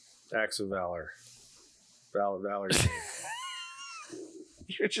 Acts of Valor. Valor.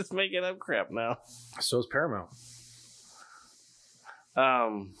 You're just making up crap now. So is Paramount.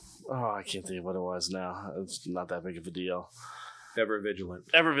 I can't think of what it was now. It's not that big of a deal. Ever Vigilant.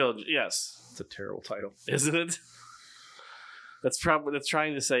 Yes. It's a terrible title. Isn't it? That's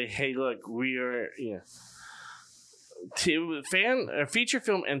trying to say, hey, look, we are feature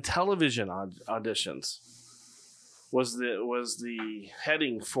film and television auditions was the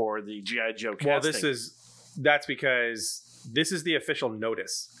heading for the G.I. Joe casting. Well, that's because this is the official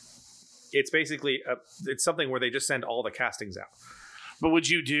notice. It's basically it's something where they just send all the castings out. But would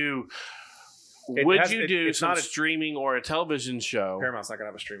you do some streaming or a television show? Paramount's not going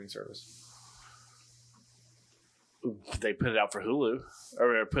to have a streaming service. They put it out for Hulu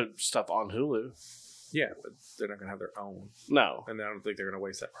or put stuff on Hulu. Yeah, but they're not going to have their own. No. And I don't think they're going to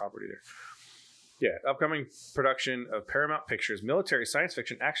waste that property there. Yeah, upcoming production of Paramount Pictures military science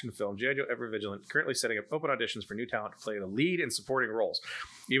fiction action film G.I. Joe Ever Vigilant, currently setting up open auditions for new talent to play the lead and supporting roles.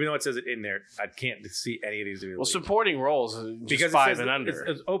 Even though it says it in there, I can't see any of these to be Well, lead. supporting roles is just Because 5 it says and under.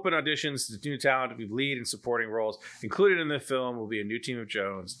 it's open auditions to new talent to be lead and supporting roles. Included in the film will be a new team of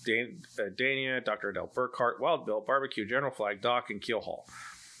Jones: Dania, Dr. Adele Burkhart, Wild Bill, Barbecue, General Flag, Doc, and Keel Hall.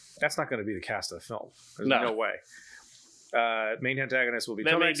 That's not going to be the cast of the film. There's no way. Main antagonist will be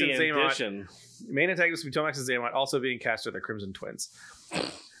That may Tomax be and in Zaymont. addition. Main antagonist will be Tomax and Zaymont, also being cast are the Crimson Twins.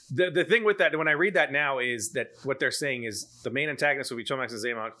 The thing with that, when I read that now, is that what they're saying is the main antagonist will be Tomax and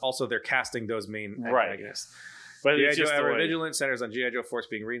Zaymont. Also, they're casting those main antagonists. But G.I. it's Joe just the Ever way. Vigilant centers on G.I. Joe Force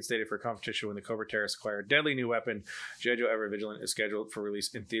being reinstated for competition when the Cobra terrorists acquire a deadly new weapon. G.I. Joe Ever Vigilant is scheduled for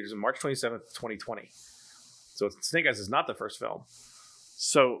release in theaters on March 27th, 2020. So Snake Eyes is not the first film.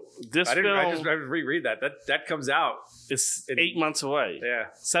 So this I film just reread that. That comes out. is 8 months away. Yeah.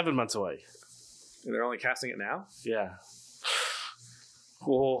 7 months away. And they're only casting it now? Yeah.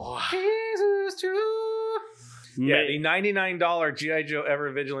 Oh. Yeah, the $99 G.I. Joe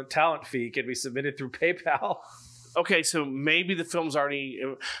Ever Vigilant talent fee can be submitted through PayPal. Okay, so maybe the film's already.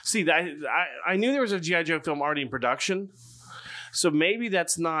 See, I knew there was a G.I. Joe film already in production, so maybe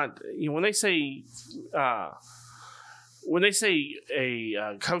that's not. When they say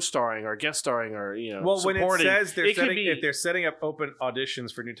a co-starring or guest starring or When it supporting, says it could be, if they're setting up open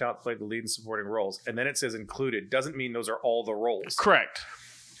auditions for new talent to play the lead and supporting roles, and then it says included, doesn't mean those are all the roles. correct.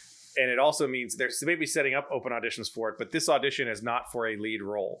 And it also means they're maybe setting up open auditions for it, but this audition is not for a lead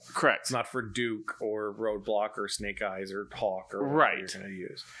role. Correct. It's not for Duke or Roadblock or Snake Eyes or Hawk or whatever Right. you're going to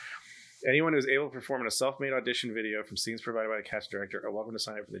use. Anyone who is able to perform in a self-made audition video from scenes provided by the cast director are welcome to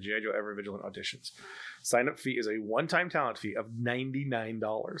sign up for the G.I. Joe Ever Vigilant auditions. Sign-up fee is a one-time talent fee of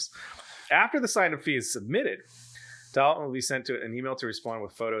 $99. After the sign-up fee is submitted, talent will be sent to an email to respond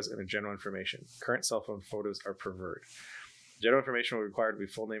with photos and general information. Current cell phone photos are preferred. General information will be required to be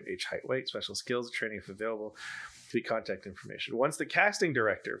full name, age, height, weight, special skills, training if available, to be contact information. Once the casting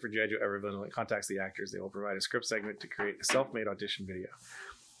director for G.I. Joe Ever Vigilant contacts the actors, they will provide a script segment to create a self-made audition video.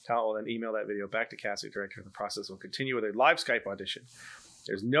 Talent will then email that video back to casting director, and the process will continue with a live Skype audition.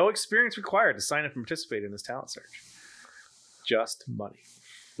 There's no experience required to sign up and participate in this talent search. Just money.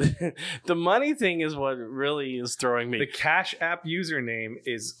 The money thing is what really is throwing me. The Cash App username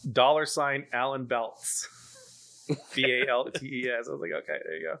is $Alan Belts. BALTES. I was like, okay,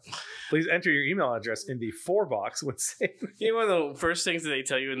 there you go. Please enter your email address in the for box when saying. One of the first things that they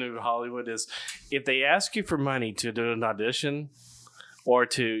tell you in Hollywood is if they ask you for money to do an audition or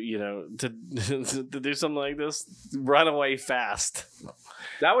to to do something like this, run away fast.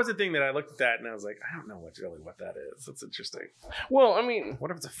 That was the thing that I looked at that and I was like, I don't know what that is. That's interesting. Well, I mean,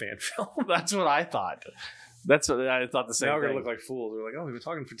 What if it's a fan film? that's what I thought. That's what I thought the same Now we're thing. gonna look like fools. We're like, oh, we've been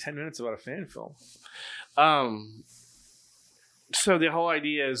talking for 10 minutes about a fan film. So the whole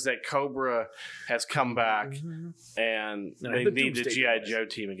idea is that Cobra has come back and they the need the Doomsday G.I. guys. Joe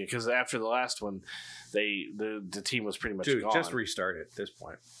team again because after the last one, the team was pretty much Dude, gone. just restart it at this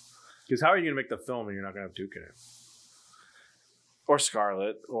point. Because how are you gonna make the film and you're not gonna have Duke in it? or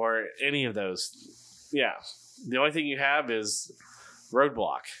Scarlet or any of those. Yeah, the only thing you have is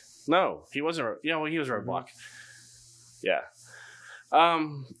Roadblock. No, he wasn't. Yeah, well, he was Roadblock. Yeah.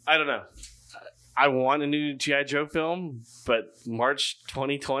 I don't know. I want a new G.I. Joe film, but March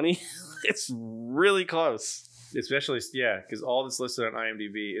 2020, it's really close. Especially, yeah, because all that's listed on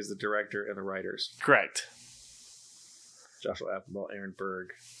IMDb is the director and the writers. Correct. Joshua Applebaum, Aaron Berg,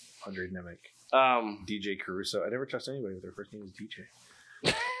 Andre Nemec, DJ Caruso. I never trust anybody with their first name is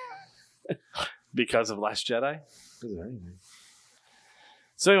DJ. Because of Last Jedi. Doesn't anything.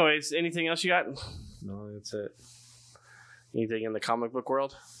 So, anyways, anything else you got? No, that's it. Anything in the comic book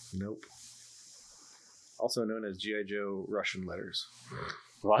world? Nope. Also known as G.I. Joe Russian letters.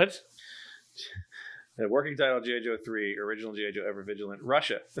 What? The working title G.I. Joe 3, original G.I. Joe Ever Vigilant,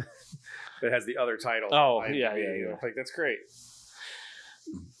 Russia. It has the other title. Oh, IMDb. yeah. Like, that's great.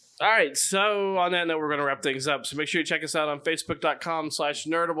 All right, so on that note, we're going to wrap things up. So make sure you check us out on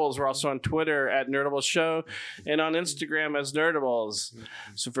Facebook.com/Nerdables. We're also on Twitter at Nerdables Show and on Instagram as Nerdables.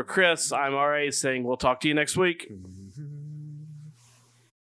 So for Chris, I'm RA saying we'll talk to you next week.